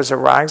whatever's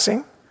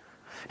arising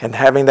and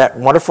having that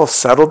wonderful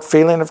settled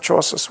feeling of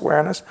choiceless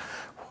awareness?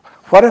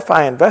 What if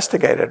I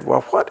investigated,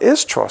 well, what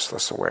is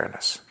choiceless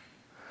awareness?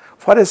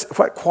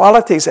 What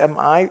qualities am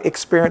I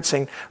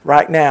experiencing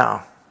right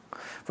now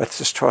with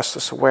this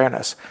choiceless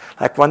awareness?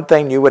 Like, one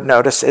thing you would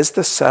notice is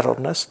the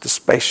settledness, the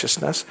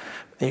spaciousness.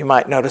 You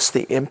might notice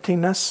the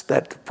emptiness,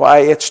 that why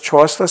it's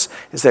choiceless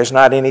is there's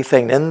not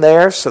anything in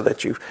there, so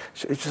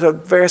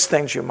various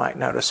things you might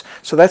notice.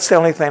 So that's the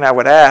only thing I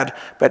would add,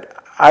 but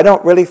I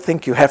don't really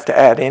think you have to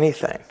add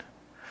anything.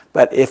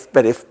 But if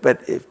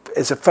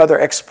as a further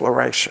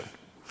exploration,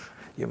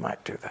 you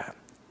might do that.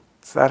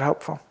 Is that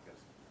helpful?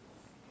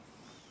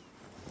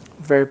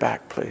 Very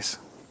back, please.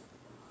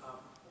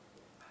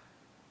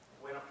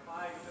 When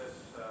applying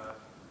this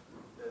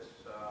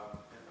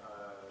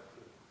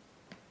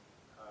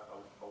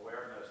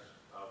awareness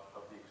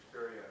of the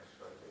experience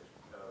of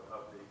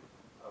the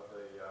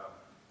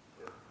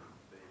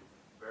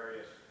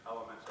various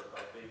elements of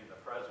being in the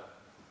present,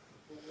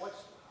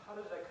 how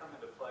does that come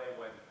into play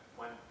when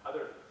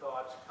other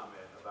thoughts come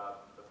in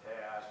about the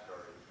past,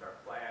 or you start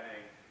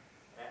planning?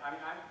 And I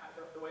mean,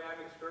 the way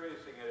I'm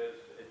experiencing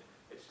it is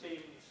it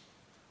seems,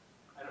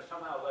 I know,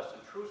 somehow less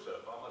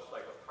intrusive, almost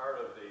like a part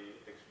of the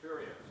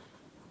experience.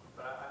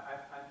 But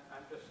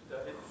I'm just,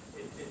 there's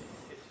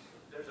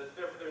a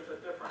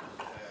difference,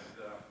 and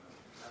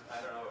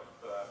I don't know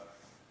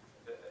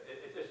if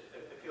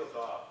it feels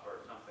off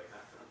or something.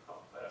 I don't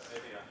know.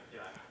 Maybe I'm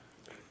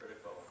being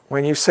critical.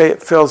 When you say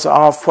it feels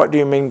off, what do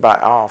you mean by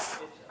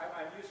off?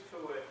 I'm used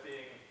to it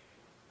being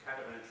kind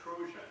of an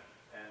intrusion,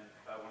 and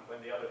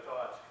when the other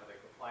thoughts, like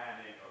the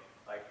planning, or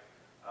like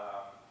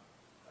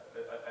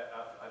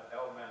an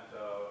element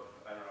of,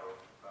 I don't know,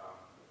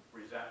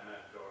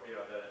 resentment, or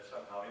that it's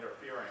somehow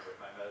interfering with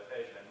my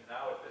meditation. And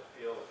now it just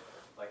feels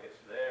like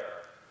it's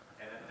there,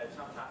 and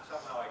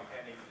somehow I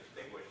can't even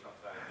distinguish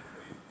sometimes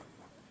between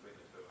the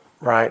two.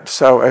 Right.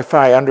 So if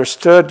I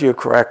understood you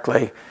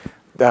correctly,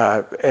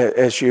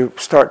 as you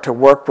start to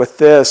work with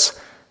this,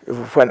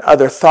 when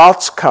other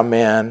thoughts come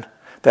in,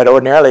 that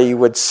ordinarily you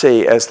would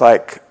see as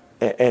like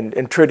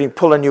intruding,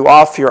 pulling you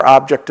off your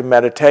object of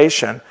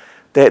meditation,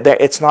 that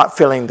it's not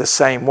feeling the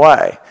same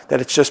way,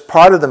 that it's just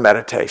part of the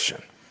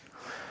meditation.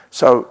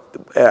 So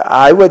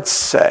I would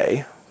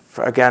say,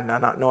 again,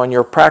 I'm not knowing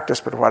your practice,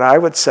 but what I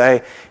would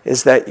say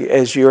is that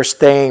as you're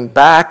staying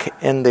back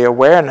in the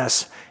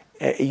awareness,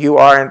 you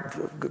are,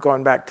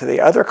 going back to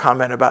the other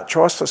comment about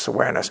choiceless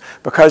awareness,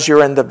 because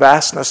you're in the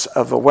vastness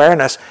of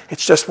awareness,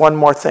 it's just one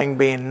more thing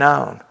being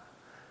known.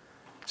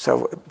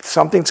 So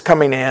something's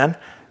coming in,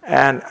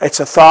 and it's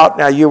a thought.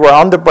 Now you were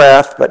on the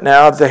breath, but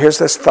now here's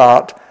this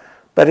thought,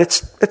 but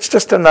it's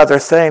just another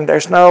thing.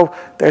 There's no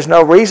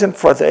reason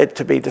for it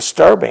to be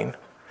disturbing,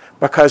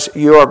 because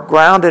you are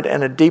grounded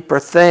in a deeper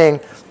thing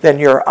than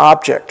your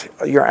object,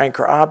 your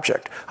anchor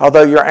object.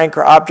 Although your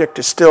anchor object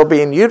is still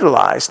being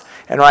utilized,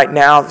 and right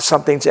now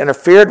something's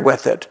interfered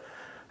with it,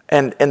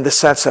 and in the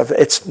sense of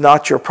it's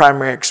not your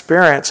primary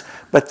experience,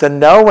 but the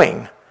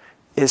knowing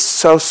is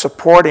so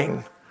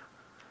supporting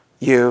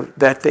you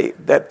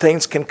that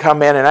things can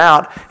come in and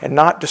out and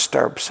not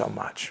disturb so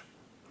much.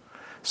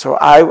 So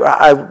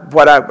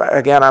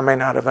again, I may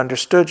not have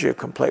understood you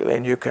completely,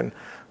 and you can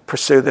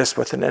pursue this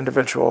with an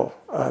individual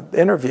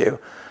interview,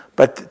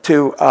 but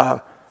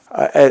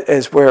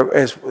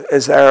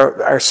as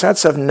our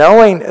sense of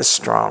knowing is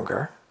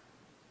stronger,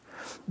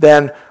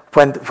 then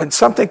when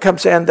something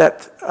comes in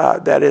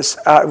that is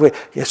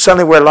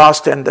suddenly we're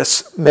lost in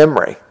this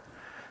memory.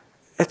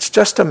 It's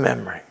just a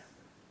memory.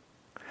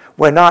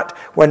 We're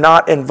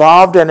not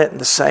involved in it in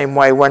the same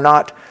way.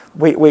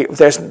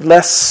 There's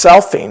less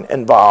selfing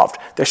involved.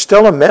 There's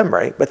still a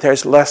memory, but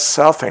there's less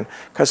selfing,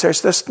 because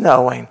there's this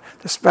knowing,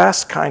 this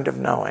vast kind of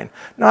knowing.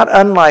 Not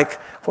unlike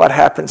what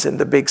happens in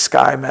the Big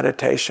Sky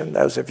meditation,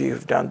 those of you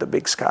who've done the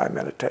Big Sky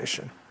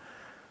meditation.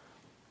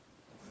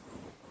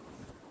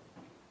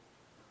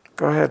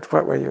 Go ahead,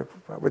 what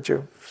would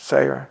you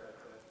say? Or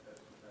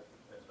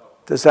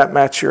does that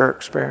match your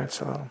experience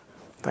a little?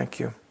 Thank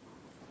you.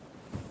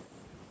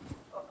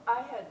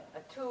 I had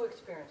two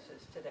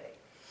experiences today.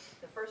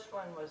 The first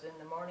one was in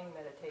the morning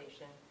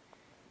meditation,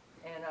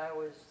 and I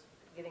was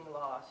getting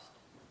lost.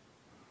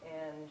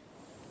 And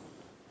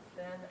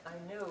then I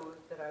knew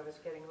that I was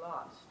getting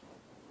lost.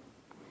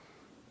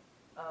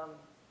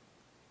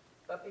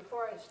 But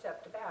before I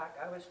stepped back,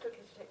 I was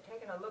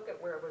taking a look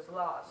at where it was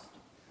lost.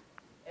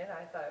 And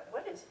I thought,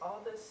 what is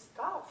all this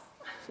stuff?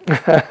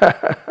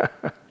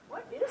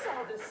 What is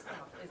all this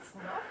stuff? It's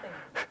nothing.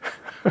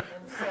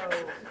 And so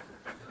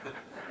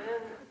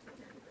then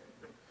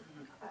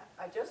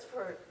I just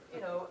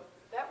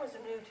that was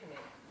new to me.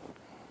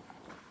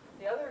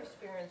 The other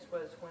experience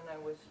was when I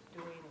was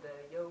doing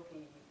the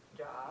yogi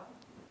job,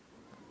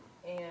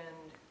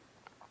 and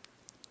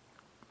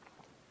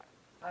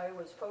I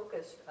was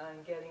focused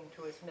on getting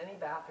to as many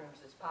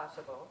bathrooms as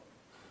possible,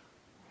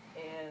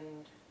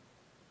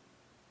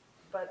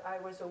 but I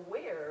was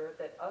aware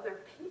that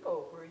other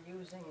people were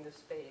using the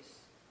space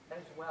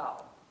as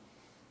well.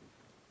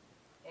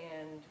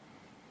 And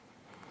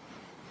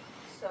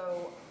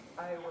so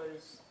I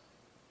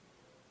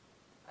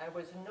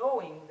was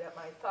knowing that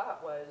my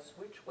thought was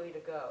which way to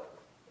go,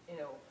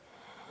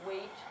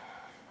 wait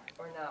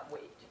or not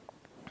wait.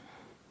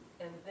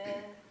 And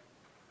then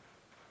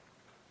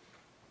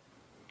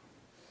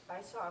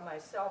I saw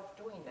myself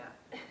doing that.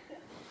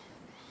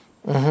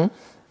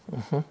 Mm-hmm.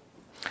 Mm-hmm.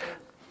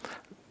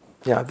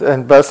 Yeah,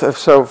 and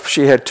so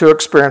she had two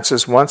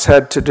experiences. Once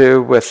had to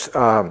do with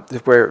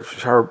where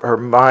her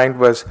mind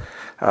was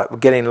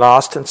getting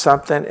lost in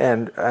something,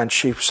 and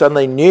she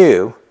suddenly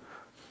knew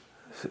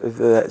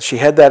that she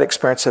had that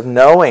experience of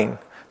knowing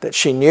that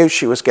she knew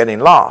she was getting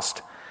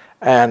lost.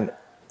 And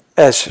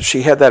as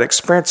she had that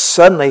experience,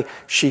 suddenly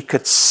she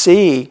could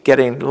see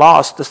getting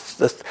lost,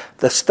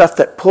 the stuff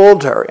that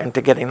pulled her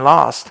into getting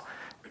lost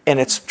in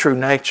its true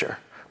nature.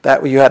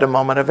 That you had a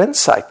moment of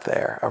insight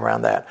there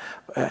around that.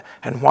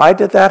 And why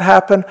did that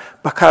happen?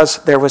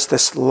 Because there was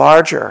this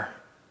larger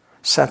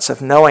sense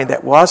of knowing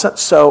that wasn't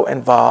so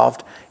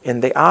involved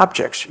in the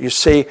objects. You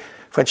see,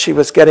 when she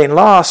was getting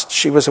lost,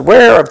 she was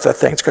aware of the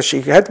things because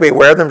she had to be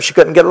aware of them. She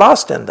couldn't get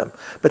lost in them.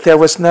 But there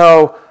was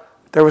no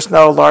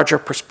larger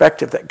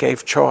perspective that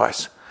gave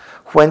choice.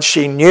 When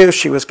she knew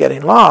she was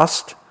getting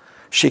lost,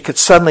 she could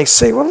suddenly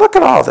see, well, look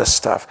at all this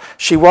stuff.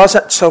 She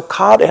wasn't so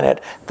caught in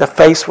it. The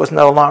face was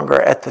no longer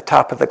at the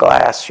top of the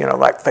glass,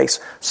 like face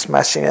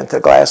smashing into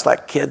the glass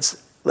like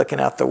kids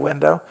looking out the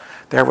window.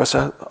 There was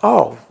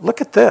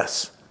look at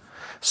this.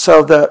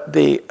 So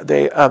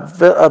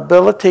the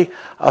ability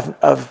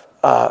of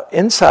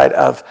insight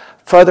of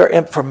further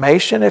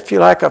information, if you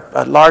like,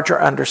 a larger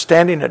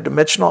understanding, a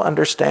dimensional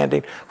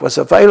understanding was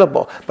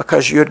available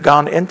because you had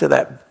gone into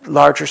that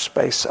larger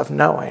space of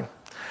knowing.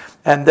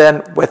 And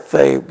then with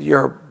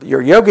your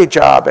yogi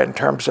job, in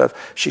terms of,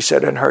 she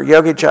said in her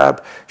yogi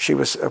job, she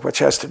was, which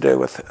has to do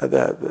with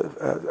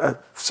the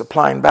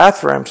supplying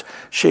bathrooms,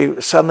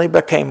 she suddenly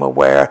became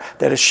aware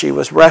that as she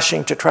was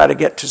rushing to try to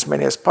get to as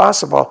many as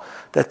possible,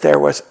 that there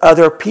was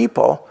other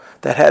people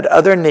that had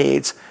other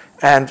needs,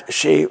 And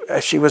she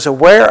was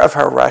aware of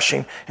her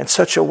rushing in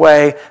such a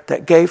way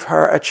that gave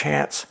her a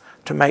chance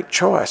to make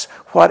choice.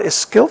 What is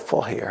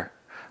skillful here?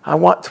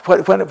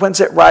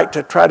 When's it right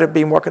to try to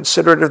be more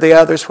considerate of the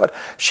others?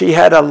 She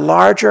had a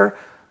larger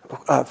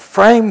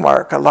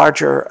framework, a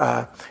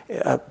larger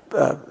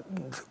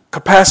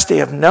capacity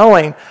of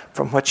knowing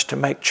from which to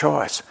make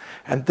choice.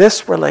 And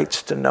this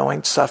relates to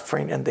knowing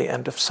suffering and the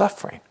end of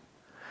suffering.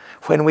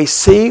 When we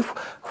see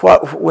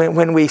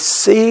when we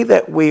see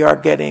that we are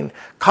getting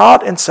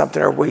caught in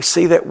something, or we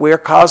see that we're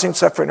causing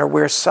suffering, or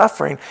we're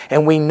suffering,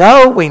 and we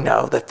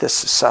know that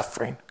this is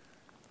suffering,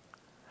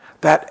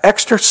 that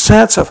extra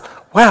sense of,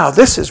 wow,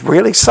 this is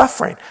really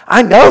suffering.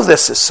 I know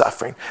this is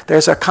suffering.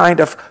 There's a kind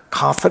of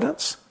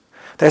confidence.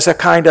 There's a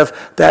kind of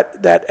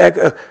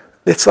that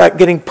it's like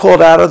getting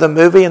pulled out of the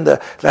movie, and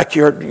like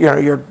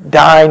you're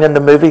dying in the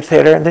movie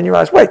theater, and then you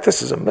realize, wait,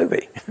 this is a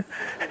movie.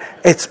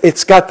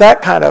 It's got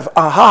that kind of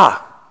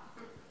aha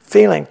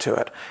feeling to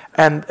it,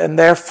 and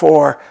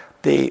therefore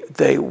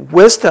the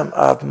wisdom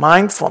of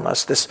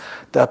mindfulness,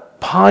 the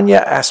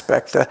panya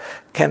aspect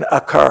can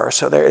occur.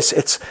 So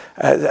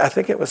I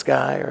think it was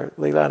Guy or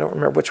Leela, I don't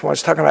remember which one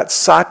was talking about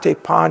sati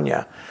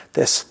panya,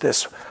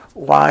 this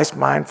wise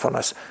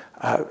mindfulness.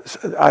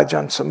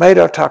 Ajahn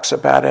Sumedho talks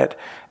about it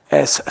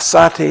as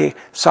sati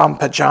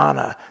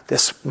sampajana,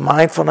 this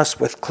mindfulness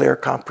with clear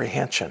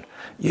comprehension.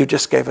 You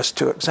just gave us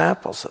 2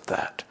 examples of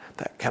that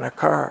can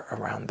occur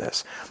around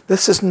this.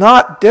 This is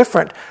not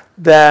different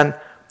than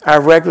our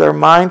regular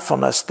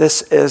mindfulness.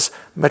 This is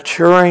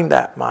maturing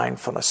that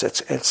mindfulness.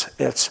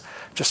 It's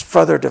just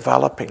further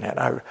developing it.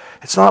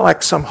 It's not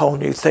like some whole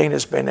new thing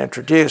has been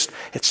introduced.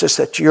 It's just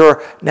that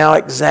you're now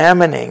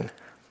examining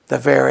the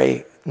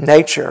very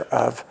nature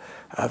of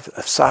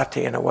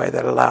sati in a way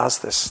that allows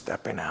this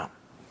stepping out.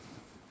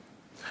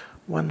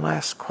 One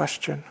last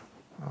question.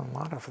 A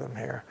lot of them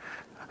here.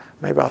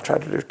 Maybe I'll try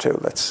to do 2.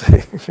 Let's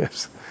see.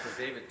 Yes. So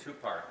David,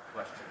 2-part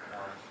question.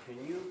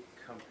 Can you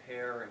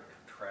compare and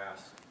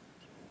contrast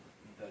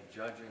the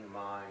judging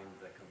mind,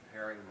 the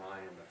comparing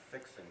mind, and the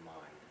fixing mind?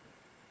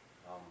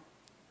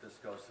 This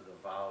goes to the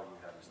vow you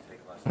had us take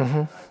last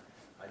night.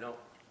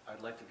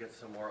 I'd like to get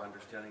some more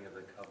understanding of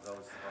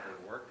those, how they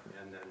work.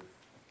 And then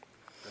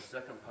the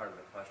second part of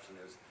the question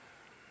is,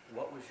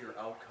 what was your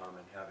outcome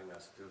in having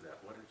us do that?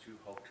 What did you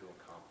hope to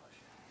accomplish?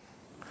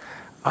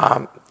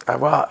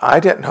 Well, I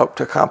didn't hope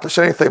to accomplish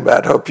anything,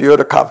 but I'd hope you would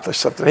accomplish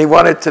something. He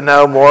wanted to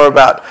know more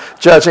about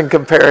judging,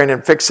 comparing,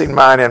 and fixing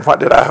mind, and what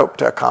did I hope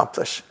to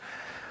accomplish.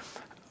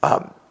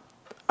 I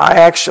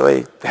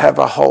actually have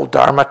a whole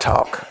Dharma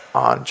talk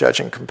on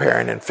judging,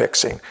 comparing, and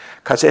fixing,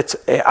 because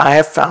I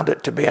have found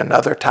it to be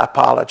another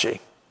typology.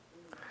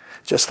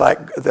 Just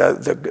like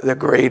the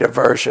greed,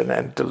 aversion,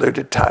 and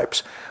deluded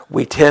types.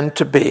 We tend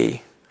to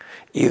be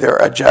either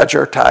a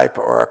judger type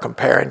or a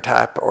comparing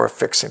type or a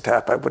fixing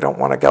type. We don't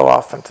want to go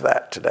off into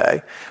that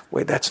today.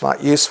 That's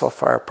not useful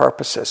for our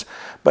purposes.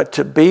 But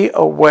to be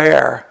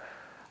aware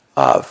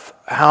of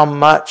how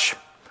much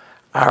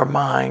our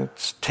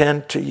minds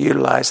tend to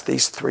utilize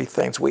these 3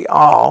 things. We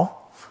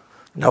all,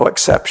 no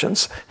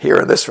exceptions, here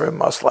in this room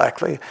most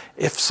likely.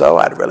 If so,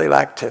 I'd really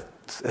like to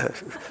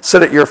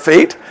sit at your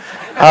feet.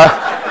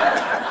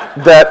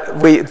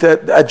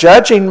 A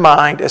judging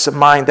mind is a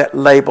mind that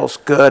labels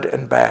good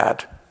and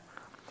bad.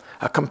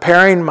 A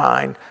comparing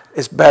mind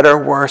is better,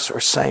 worse, or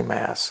same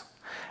as.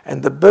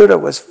 And the Buddha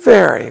was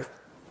very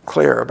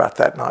clear about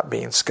that not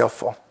being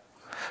skillful.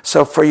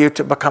 So for you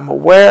to become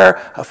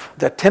aware of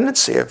the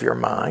tendency of your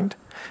mind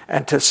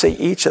and to see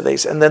each of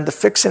these, and then the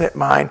fixing it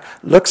mind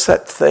looks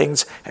at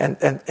things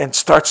and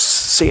starts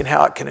seeing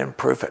how it can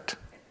improve it.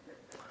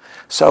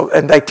 So,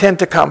 and they tend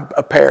to come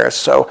a pair.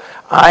 So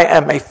I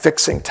am a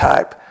fixing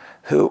type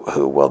who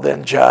will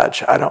then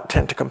judge. I don't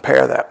tend to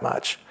compare that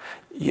much.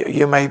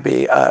 You may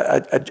be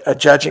a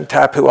judging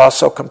type who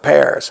also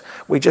compares.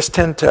 We just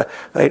tend to,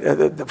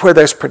 where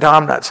there's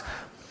predominance.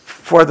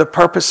 For the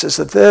purposes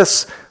of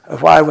this,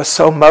 why I was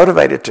so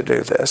motivated to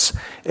do this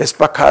is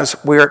because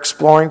we're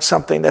exploring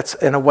something that's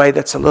in a way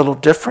that's a little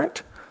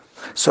different.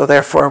 So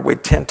therefore, we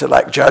tend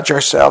to judge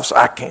ourselves.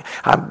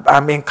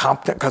 I'm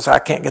incompetent because I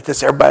can't get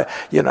this. Everybody,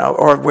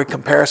 or we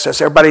compare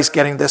ourselves. Everybody's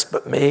getting this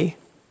but me.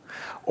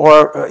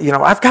 Or,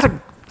 I've got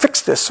to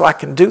fix this so I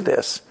can do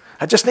this.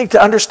 I just need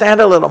to understand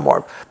a little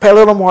more, pay a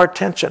little more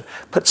attention,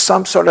 put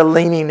some sort of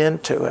leaning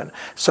into it.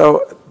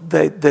 So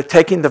the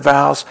taking the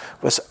vows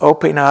was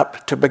opening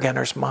up to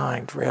beginner's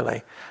mind,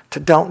 really, to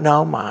don't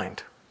know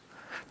mind,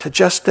 to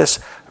just this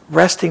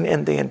resting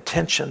in the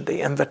intention,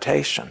 the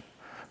invitation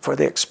for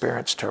the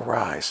experience to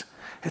arise.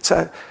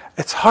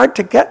 It's hard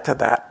to get to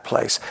that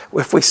place.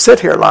 If we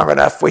sit here long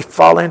enough, we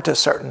fall into a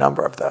certain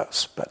number of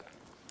those. But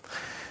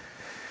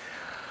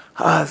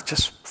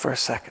just for a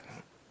second.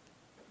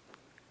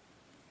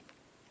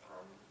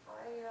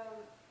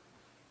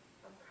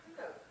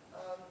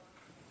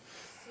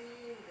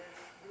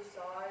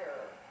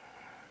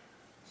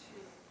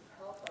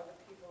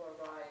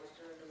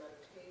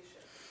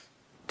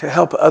 To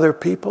help other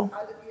people?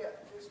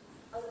 There's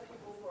other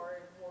people who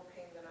are in more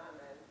pain than I'm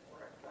in,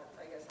 or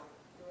I guess I'm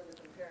doing the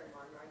comparing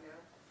mind right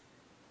now.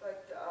 But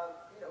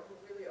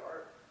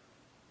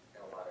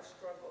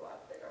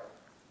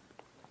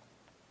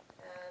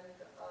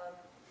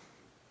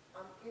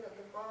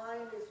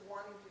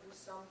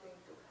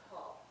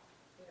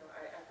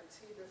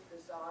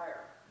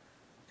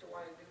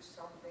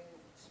something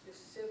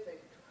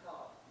specific to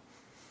help.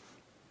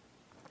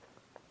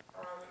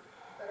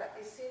 But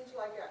it seems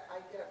like I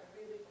get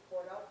really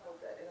caught up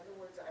with it. In other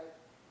words,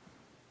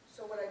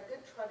 so what I did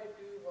try to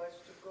do was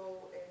to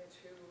go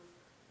into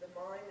the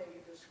mind that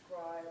you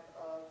describe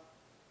of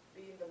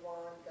being the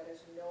one that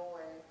is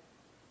knowing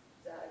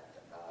that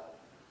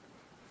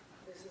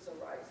this is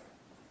arising,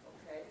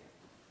 okay?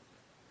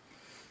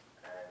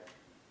 And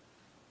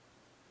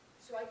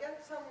so I get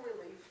some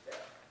relief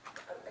there.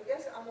 I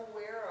guess I'm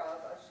aware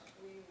of, as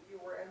you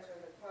were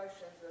answering the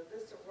questions, that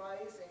this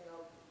arising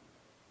of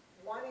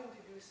wanting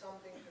to do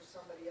something for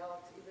somebody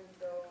else, even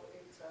though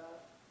it's a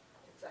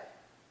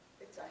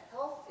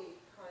healthy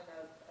kind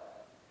of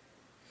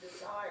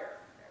desire.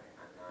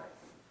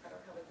 I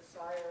don't have a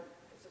desire,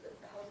 it's a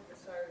healthy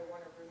desire to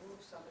want to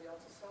remove somebody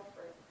else's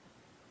suffering.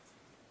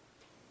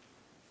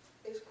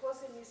 It's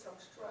causing me some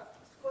stress.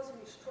 It's causing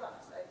me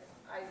stress.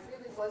 I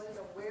really wasn't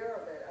aware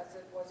of it as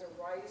it was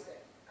arising.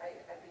 I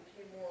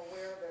became more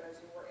aware of it as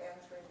you were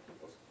answering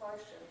people's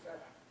questions, that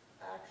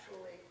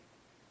actually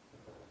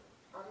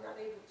I'm not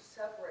able to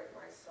separate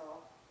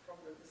myself from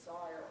the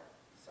desire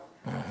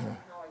somehow.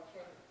 Somehow I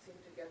can't seem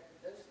to get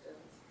the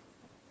distance,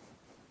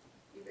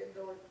 even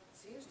though it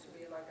seems to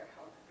me like I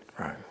have to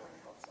desire to want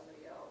to help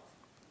somebody else.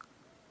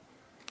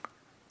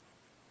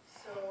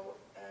 So,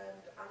 and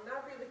I'm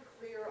not really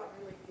clear, I'm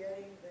really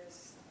getting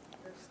this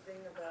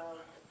thing about,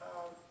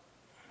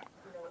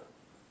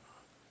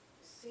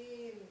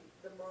 seeing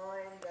the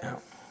mind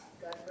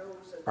that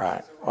knows that Right.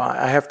 this is Well,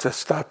 I have to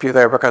stop you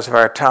there because of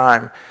our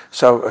time.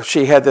 So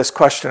she had this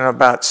question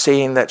about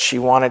seeing that she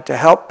wanted to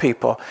help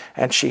people,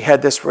 and she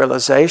had this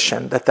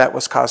realization that that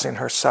was causing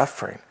her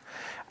suffering.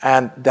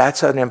 And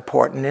that's an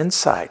important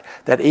insight,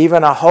 that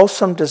even a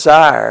wholesome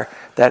desire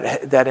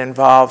that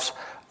involves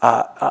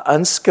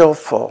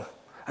unskillful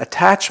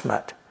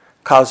attachment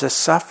causes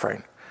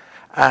suffering.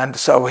 And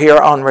so here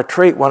on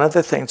retreat, one of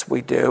the things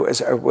we do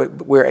is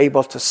we're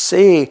able to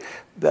see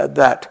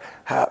that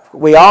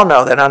we all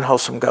know that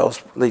unwholesome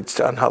goals leads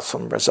to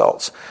unwholesome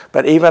results.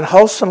 But even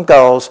wholesome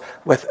goals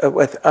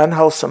with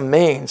unwholesome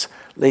means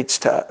leads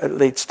to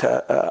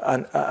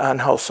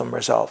unwholesome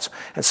results.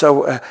 And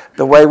so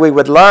the way we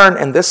would learn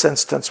in this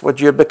instance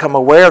would you become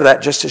aware of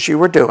that just as you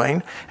were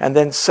doing, and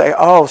then say,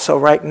 oh, so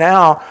right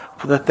now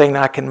the thing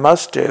I can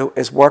most do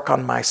is work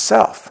on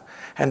myself.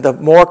 And the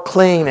more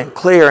clean and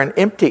clear and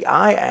empty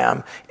I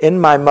am in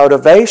my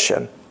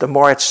motivation, the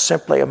more it's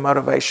simply a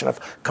motivation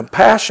of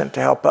compassion to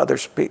help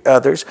others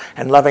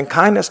and loving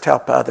kindness to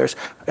help others.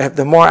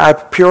 The more I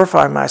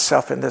purify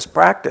myself in this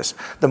practice,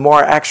 the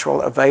more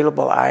actual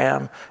available I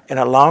am in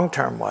a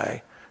long-term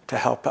way to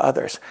help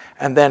others.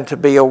 And then to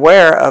be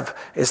aware of,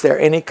 is there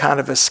any kind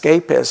of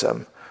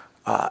escapism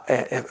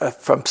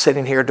from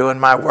sitting here doing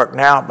my work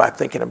now by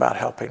thinking about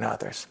helping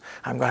others?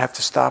 I'm going to have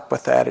to stop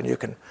with that, and you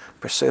can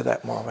pursue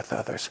that more with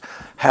others.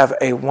 Have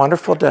a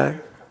wonderful day.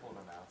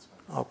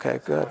 Okay,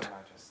 good.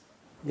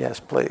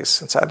 Yes, please,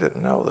 since I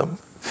didn't know them.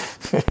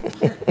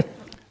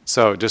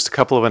 So, just a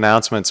couple of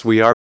announcements.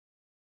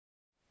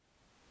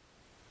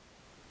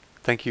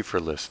 Thank you for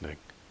listening.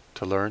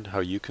 To learn how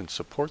you can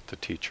support the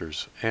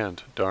teachers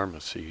and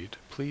Dharma Seed,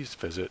 please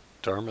visit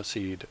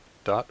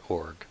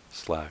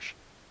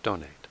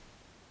dharmaseed.org/donate.